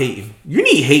stop hating. You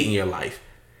need hate in your life.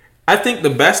 I think the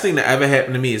best thing that ever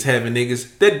happened to me is having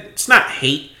niggas that it's not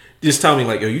hate. Just tell me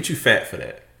like, yo, you too fat for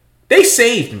that. They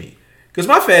saved me. Because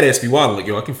my fat ass be wild. Like,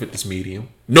 yo, I can fit this medium.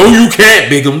 No, you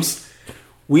can't, Bigums.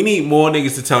 We need more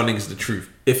niggas to tell niggas the truth.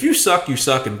 If you suck, you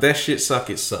suck. And if that shit suck,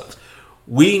 it sucks.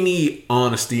 We need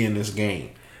honesty in this game.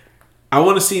 I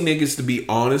want to see niggas to be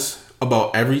honest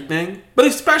about everything. But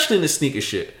especially in the sneaker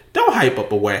shit. Don't hype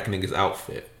up a whack nigga's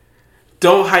outfit.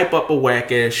 Don't hype up a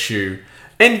whack ass shoe.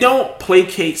 And don't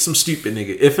placate some stupid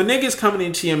nigga. If a nigga's coming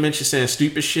into your mention saying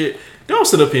stupid shit, don't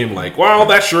sit up here and be like, well,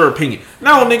 that's your opinion.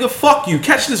 No, nigga, fuck you.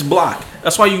 Catch this block.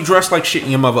 That's why you dress like shit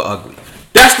and your mother ugly.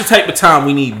 That's the type of time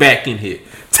we need back in here.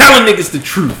 Telling niggas the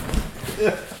truth.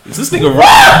 Is this nigga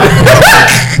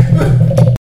right?